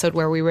episode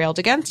where we railed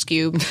against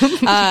Cube.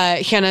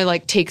 Hyuna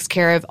like takes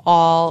care of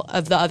all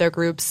of the other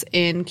groups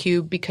in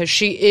Cube because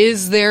she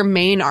is their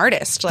main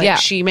artist. Like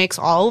she makes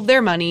all of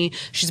their money.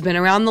 She's been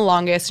around the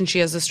longest and she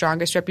has the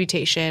strongest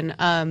reputation.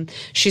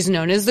 She's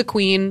known as the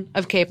queen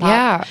of K-pop.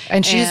 Yeah.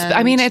 And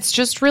I mean, it's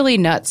just really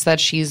nuts that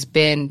she's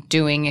been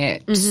doing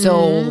it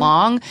so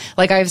long.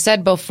 Like I've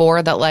said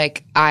before that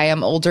like I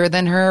am older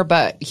than her,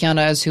 but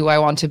Hyuna is who I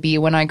want to be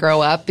when I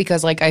grow up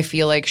because like I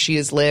feel like she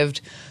has lived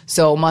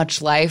so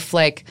much life.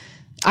 Like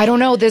I don't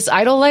know, this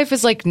idol life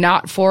is like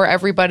not for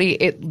everybody.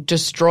 It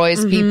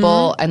destroys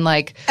people and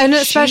like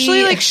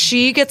especially like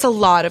she gets a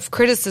lot of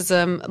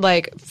criticism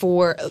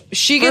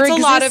she gets a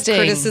lot of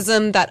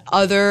criticism that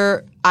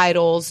other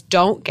idols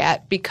don't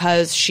get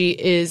because she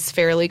is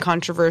fairly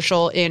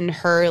controversial in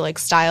her like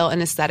style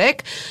and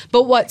aesthetic.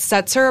 But what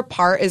sets her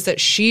apart is that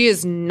she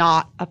is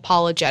not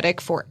apologetic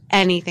for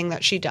anything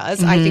that she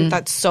does. I think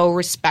that's so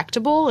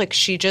respectable. Like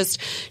she is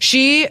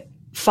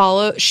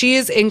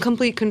in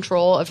complete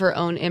control of her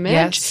own image.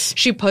 Yes.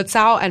 She puts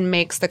out and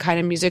makes the kind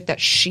of music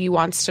that she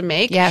wants to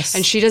make. Yes.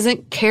 And she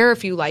doesn't care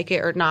if you like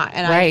it or not.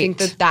 And Right. I think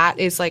that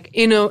is like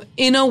in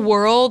a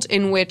world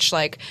in which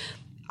like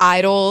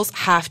idols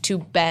have to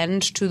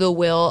bend to the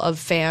will of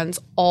fans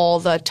all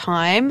the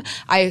time.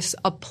 I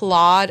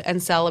applaud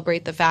and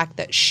celebrate the fact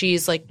that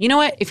she's like, you know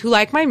what? If you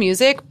like my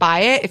music, buy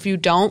it. If you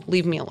don't,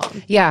 leave me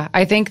alone. Yeah,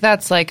 I think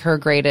that's like her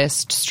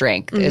greatest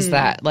strength is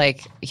that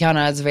like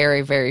Hyuna is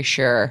very, very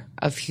sure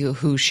of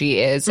who she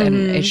is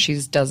and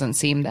she doesn't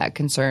seem that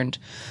concerned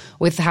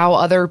with how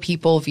other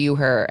people view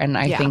her. And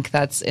I think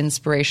that's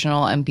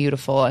inspirational and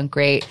beautiful and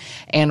great.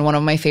 And one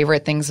of my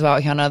favorite things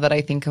about Hyuna that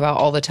I think about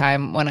all the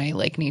time when I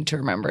like need to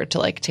remember to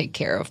like take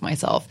care of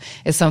myself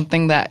is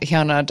something that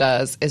Hyuna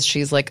does is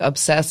she's like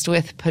obsessed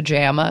with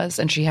pajamas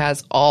and she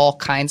has all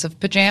kinds of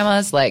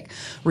pajamas, like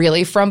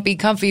really frumpy,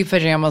 comfy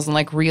pajamas and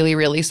like really,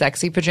 really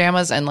sexy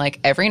pajamas. And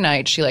like every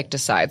night she like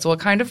decides what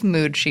kind of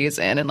mood she's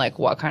in and like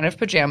what kind of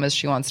pajamas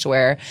she wants to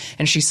wear.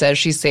 And she says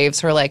she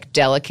saves her like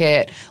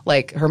delicate,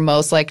 like her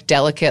most like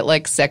delicate,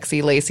 like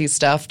sexy, lacy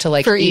stuff to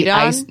like For eat Edon?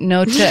 ice.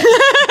 No,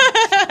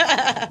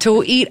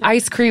 to eat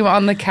ice cream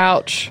on the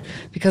couch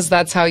because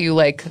that's how you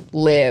like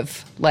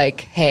live.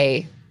 Like,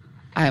 hey,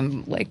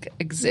 I'm like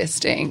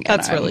existing. And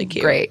That's I'm really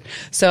cute. Great.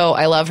 So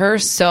I love her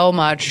so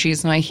much.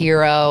 She's my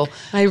hero.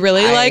 I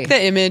really like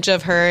the image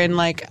of her in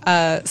like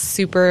a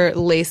super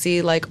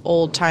lacy, like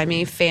old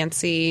timey,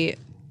 fancy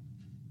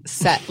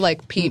set,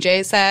 like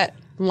PJ set,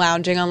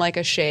 lounging on like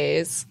a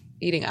chaise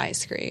eating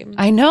ice cream.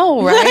 I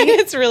know, right?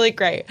 It's really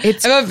great. I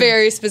It's- have a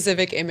very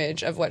specific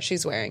image of what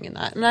she's wearing in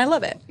that, and I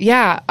love it.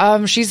 Yeah,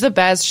 she's the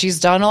best. She's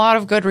done a lot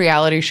of good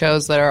reality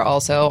shows that are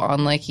also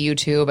on like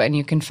YouTube, and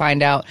you can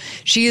find out.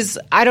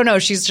 I don't know,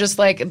 she's just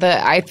like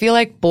I feel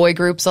like boy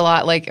groups a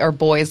lot, like, or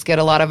boys get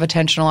a lot of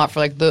attention a lot for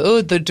like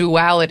the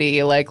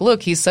duality. Like,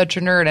 look, he's such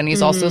a nerd and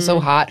he's also so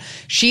hot.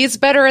 She's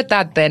better at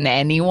that than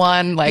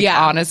anyone, like,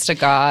 Yeah. honest to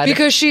God.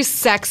 Because she's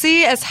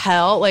sexy as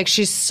hell. Like,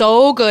 she's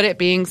so good at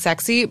being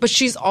sexy, but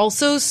she's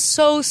also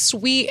so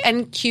sweet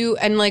and cute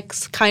and like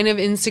kind of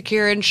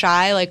insecure and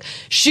shy. Like,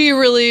 she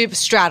really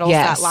straddles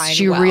Yes, that line.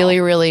 she well. really,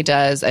 really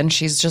does. And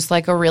she's just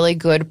like a really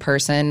good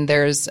person.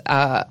 There's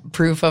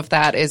proof of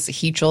that is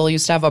Heechul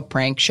used to have a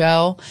prank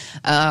show.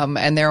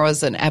 And there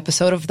was an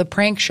episode of the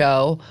prank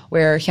show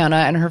where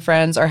Hyuna and her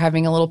friends are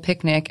having a little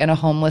picnic and a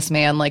homeless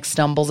man like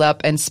stumbles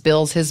up and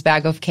spills his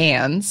bag of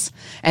cans.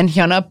 And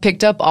Hyuna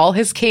picked up all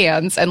his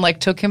cans and like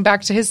took him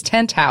back to his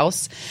tent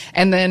house.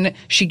 And then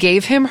she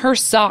gave him her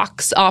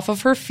socks off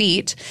of her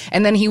feet.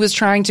 And then he was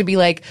trying to be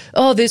like,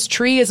 oh, this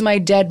tree is my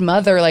dead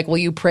mother. Like, will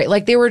you pray?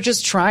 Like, they were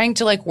just trying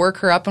to like work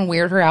her up and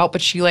weird her out.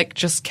 But she like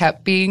just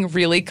kept being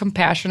really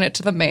compassionate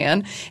to the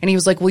man. And he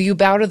was like, will you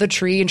bow to the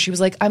tree? And she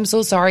was like, I'm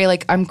so sorry.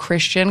 Like, I'm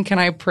Christian. Can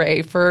I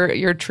pray for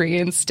your tree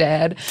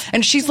instead?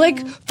 And she's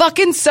like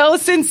fucking so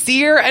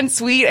sincere and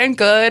sweet and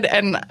good.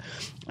 And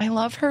I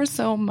love her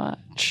so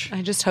much.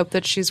 I just hope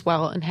that she's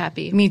well and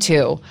happy. Me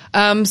too.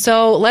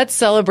 So let's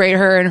celebrate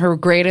her in her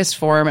greatest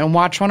form and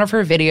watch one of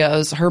her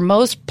videos. Her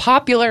most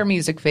popular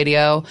music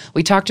video,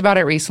 we talked about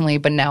it recently,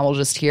 but now we'll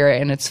just hear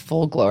it in its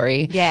full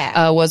glory.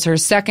 Yeah. Was her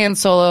second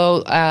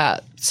solo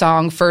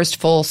song, first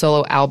full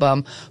solo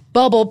album,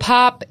 Bubble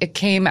Pop. It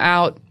came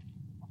out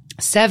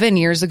 7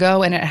 years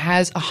ago, and it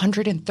has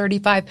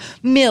 135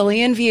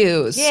 million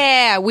views.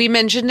 Yeah, we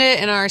mentioned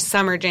it in our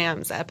Summer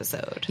Jams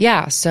episode.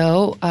 Yeah,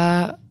 so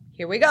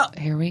Here we go.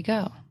 here we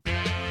go.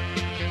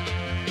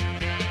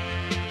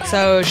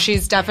 So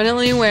she's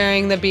definitely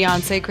wearing the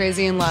Beyonce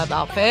Crazy in Love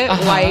outfit.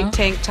 White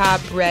tank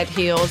top, red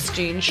heels,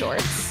 jean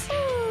shorts.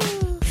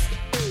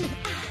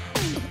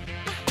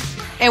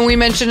 And we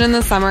mentioned in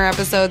the summer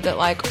episode that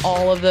like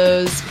all of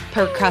those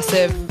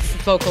percussive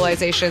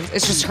vocalizations,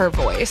 it's just her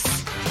voice.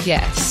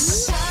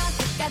 Yes.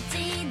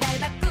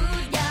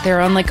 They're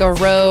on like a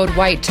road,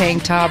 white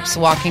tank tops,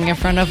 walking in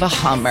front of a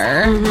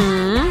Hummer.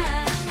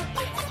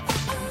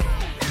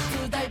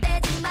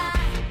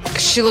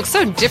 She looks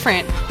so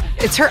different.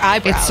 It's her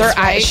eyebrows. It's her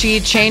eye. right?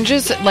 She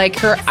changes like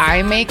her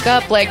eye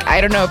makeup. Like,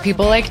 I don't know.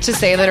 People like to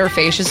say that her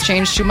face has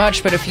changed too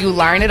much, but if you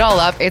line it all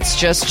up, it's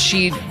just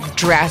she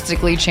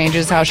drastically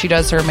changes how she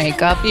does her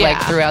makeup like Yeah.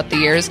 throughout the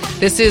years.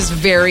 This is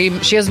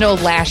she has no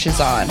lashes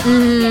on,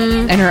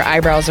 and her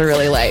eyebrows are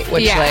really light,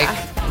 which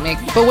Yeah.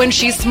 But when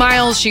she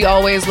smiles, she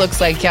always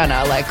looks like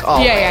Hyuna, like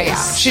always. Yeah.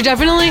 She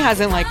definitely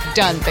hasn't like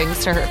done things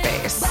to her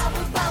face.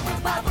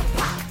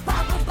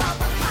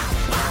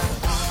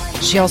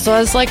 She also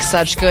has like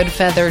such good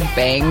feathered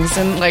bangs,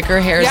 and like her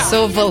hair is Yeah.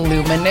 so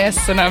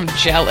voluminous, and I'm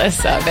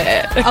jealous of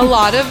it. A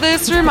lot of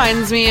this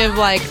reminds me of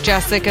like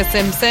Jessica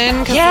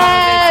Simpson because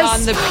Yes! a lot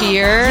of it's on the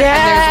pier and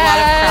there's a lot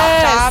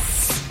of crop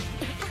tops.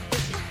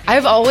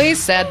 I've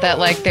always said that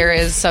like there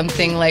is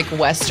something like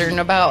Western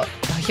about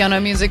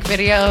Hyuna music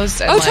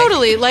videos. And, Oh, like,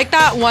 totally. Like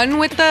that one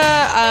with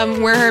the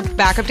where her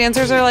backup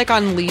dancers are like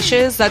on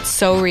leashes. That's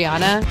so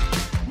Rihanna.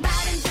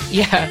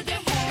 Yeah.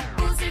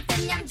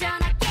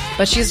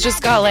 But she's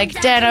just got like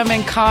denim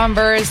and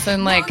Converse,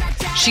 and like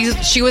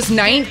she was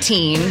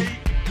 19.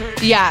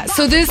 Yeah.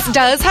 So this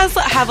does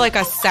have like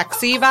a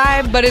sexy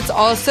vibe, but it's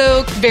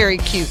also very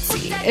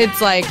cutesy.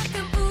 It's like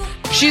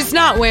she's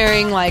not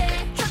wearing like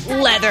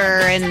leather,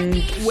 and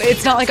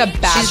it's not like a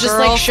bad She's just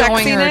girl like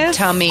showing her sexiness.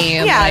 tummy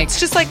and Yeah, like it's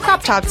just like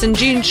crop tops and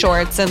jean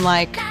shorts and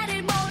like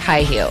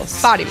high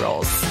heels. body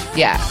rolls.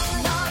 Yeah.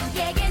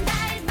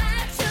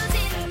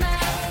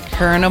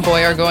 Her and a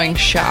boy are going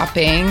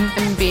shopping.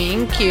 And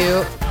being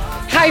cute.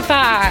 High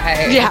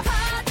five. Yeah.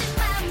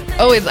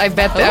 Oh, I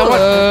bet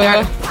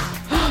that.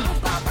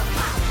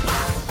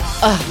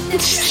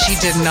 She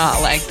did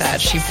not like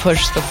that. She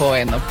pushed the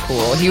boy in the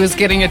pool. He was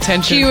getting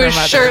attention He from was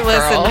other shirtless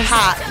girls. and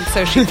hot, and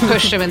so she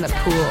pushed him in the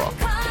pool.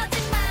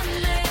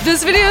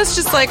 This video is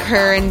just like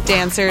her and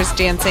dancers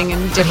dancing in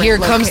different But here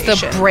comes the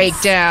locations.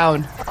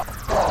 breakdown.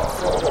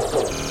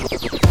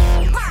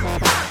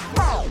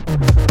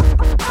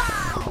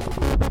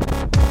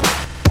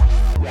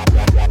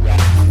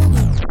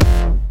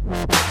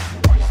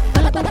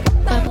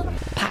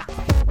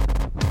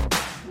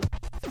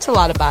 It's a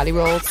lot of body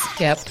rolls.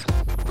 Yep.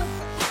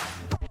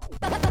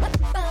 But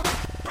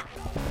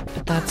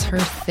that's her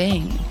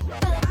thing.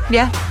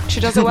 Yeah, she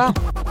does it well.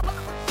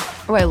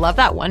 Oh, I love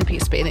that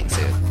one-piece bathing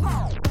suit.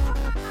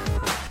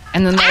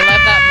 And then they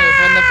love that move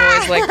when the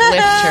boys like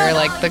lift her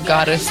like the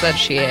goddess that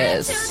she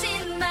is.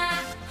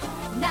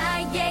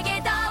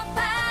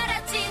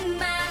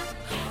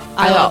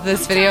 I love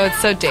this video. It's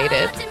so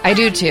dated. I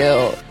do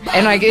too.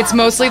 And like it's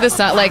mostly the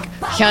sun, like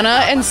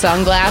Hyuna and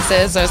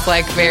sunglasses is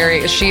like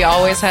she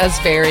always has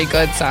very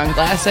good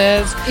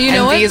sunglasses. You know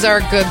and what? these are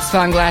good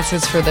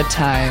sunglasses for the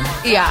time.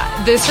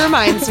 Yeah, this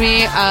reminds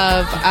me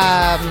of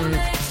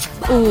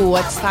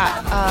what's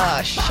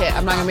that? Shit,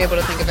 I'm not gonna be able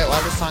to think of it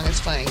while the song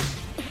is playing.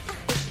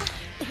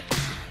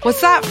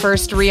 What's that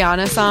first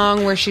Rihanna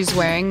song where she's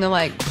wearing the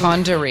like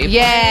Ponda Replay.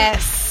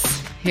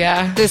 Yes.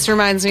 Yeah. This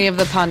reminds me of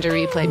the Ponda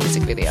Replay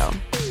music video.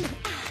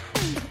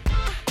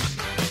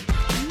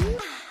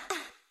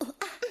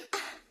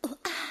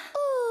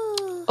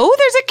 Oh,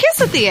 there's a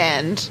kiss at the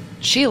end.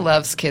 She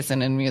loves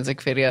kissing in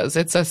music videos.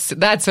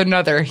 That's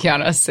another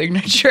Hyuna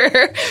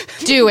signature.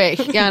 Do it,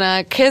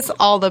 Yana. Kiss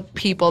all the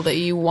people that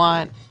you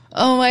want.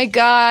 Oh my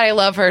God, I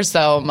love her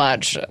so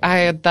much.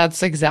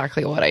 That's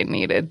exactly what I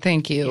needed.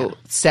 Thank you,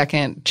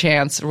 second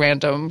chance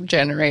random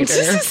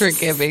generator, for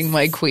giving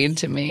my queen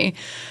to me.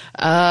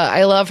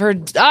 I love her.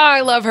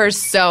 I love her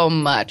so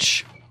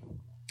much.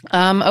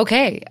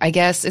 Okay, I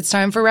guess it's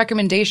time for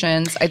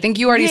recommendations. I think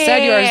you already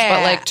said yours,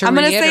 but like to I'm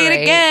gonna reiterate. say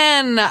it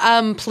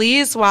again.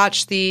 Please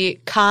watch the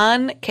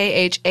Khan,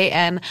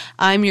 Khan,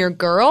 I'm Your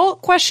Girl, ?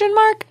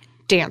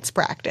 Dance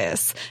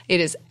practice.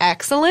 It is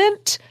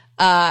excellent.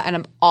 And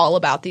I'm all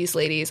about these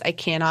ladies. I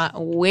cannot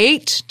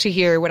wait to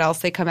hear what else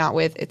they come out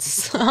with. It's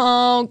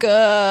so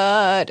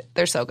good.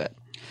 They're so good.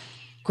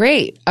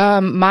 Great.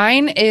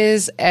 Mine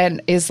is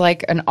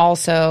like an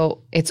also,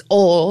 it's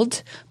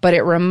old, but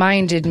it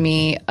reminded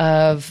me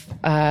of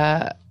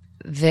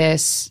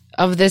this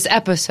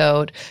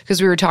episode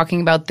because we were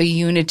talking about the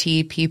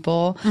Unity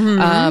people.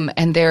 And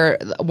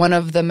one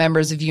of the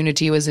members of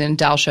Unity was in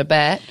Dal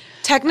Shabet.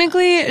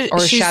 Technically, Or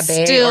she's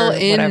Shabet still or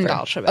in whatever.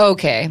 Dal Shabet.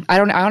 Okay.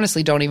 I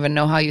honestly don't even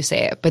know how you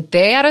say it. But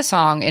they had a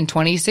song in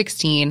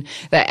 2016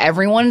 that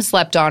everyone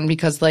slept on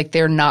because like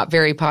they're not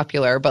very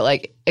popular, but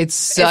like it's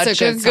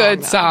such a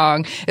good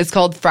song. It's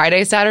called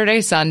Friday, Saturday,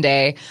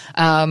 Sunday.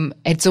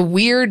 It's a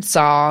weird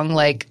song.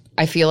 Like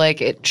I feel like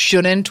it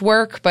shouldn't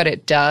work, but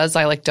it does.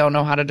 I like don't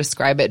know how to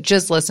describe it.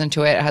 Just listen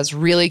to it. It has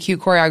really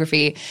cute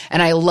choreography,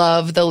 and I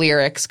love the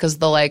lyrics because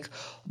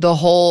the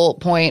whole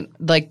point,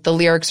 like the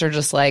lyrics are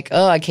just like,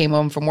 oh, I came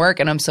home from work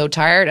and I'm so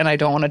tired and I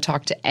don't want to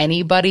talk to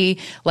anybody.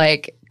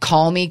 Like,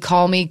 call me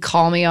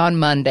on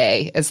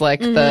Monday is like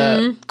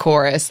the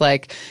chorus.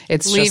 Like,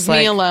 it's Leave just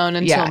like, me alone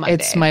until Monday.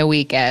 It's my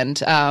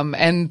weekend.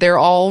 And they're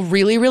all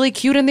really, really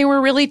cute and they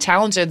were really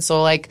talented.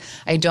 So like,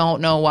 I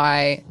don't know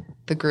why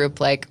the group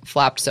like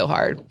flopped so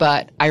hard,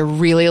 but I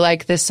really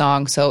like this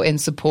song. So in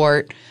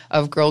support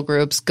of girl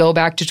groups, go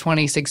back to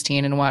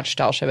 2016 and watch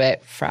Dal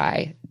Shabet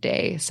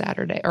Friday,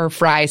 Saturday, or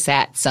Fry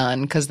Sat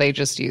Sun, because they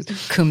just use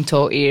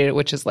Kumto Ir,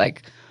 which is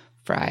like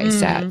Fry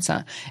Sat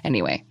Sun.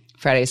 Anyway,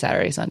 Friday,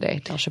 Saturday, Sunday,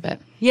 Dal Shabet.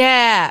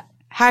 Yeah.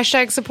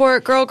 Hashtag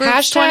support girl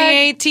groups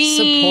 2018.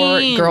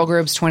 Support girl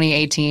groups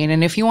 2018.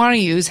 And if you want to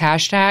use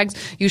hashtags,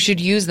 you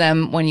should use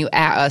them when you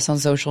at us on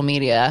social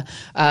media.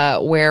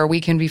 Where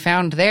we can be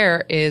found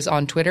there is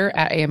on Twitter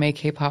at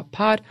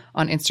AMAKPopPod,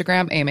 on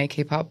Instagram,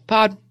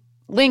 AMAKPopPod,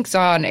 links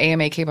on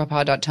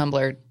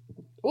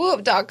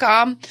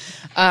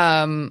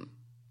AMAKPopPod.tumblr.com.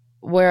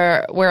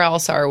 Where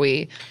else are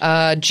we?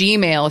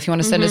 Gmail, if you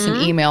want to send us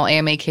an email,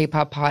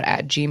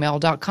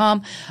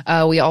 amakpoppod@gmail.com.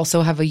 We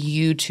also have a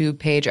YouTube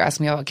page, Ask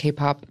Me About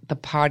K-Pop, the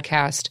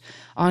podcast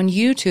on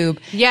YouTube.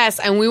 Yes,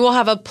 and we will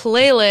have a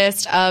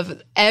playlist of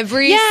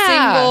every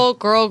single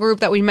girl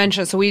group that we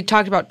mentioned. So we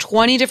talked about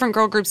 20 different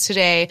girl groups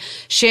today.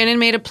 Shannon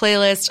made a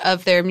playlist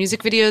of their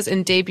music videos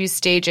and debut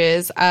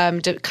stages,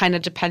 kind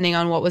of depending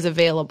on what was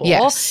available.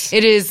 Yes.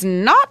 It is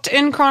not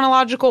in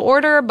chronological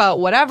order, but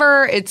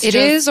whatever. It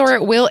is, or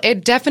it will.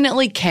 It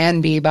definitely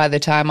can be by the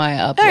time I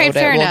upload right,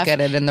 fair it. We'll enough.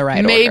 get it in the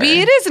right Maybe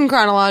order. it is in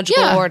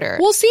chronological order.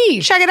 We'll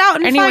see. Check it out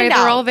and anyway, find out.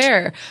 they're all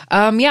there.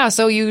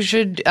 So you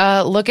should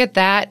look at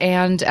that.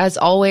 And as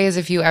always,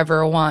 if you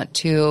ever want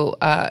to,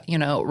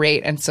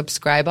 rate and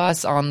subscribe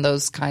us on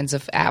those kinds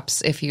of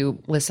apps, if you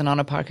listen on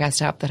a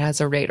podcast app that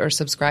has a rate or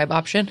subscribe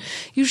option,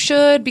 you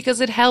should, because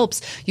it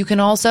helps. You can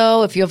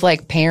also, if you have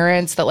like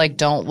parents that like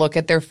don't look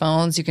at their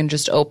phones, you can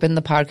just open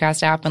the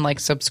podcast app and like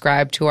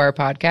subscribe to our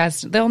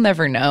podcast. They'll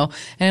never know,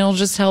 and it'll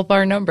just help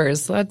our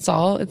numbers. That's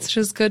all. It's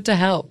just good to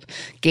help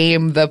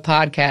game the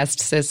podcast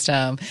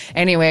system.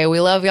 Anyway,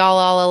 we love y'all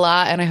all a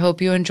lot, and I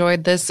hope you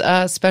enjoyed this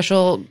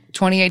special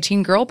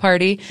 2018 girl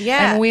party.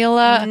 Yeah. And we'll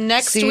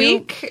next see you.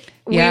 week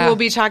we will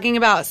be talking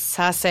about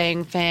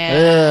Sasang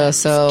fans.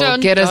 So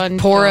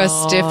pour a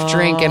stiff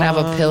drink and have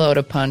a pillow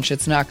to punch.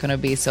 It's not going to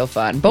be so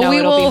fun. But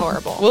it'll be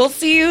horrible. We'll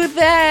see you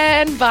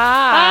then.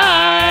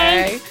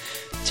 Bye. Bye.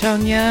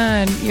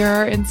 Chongyun, you're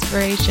our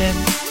inspiration.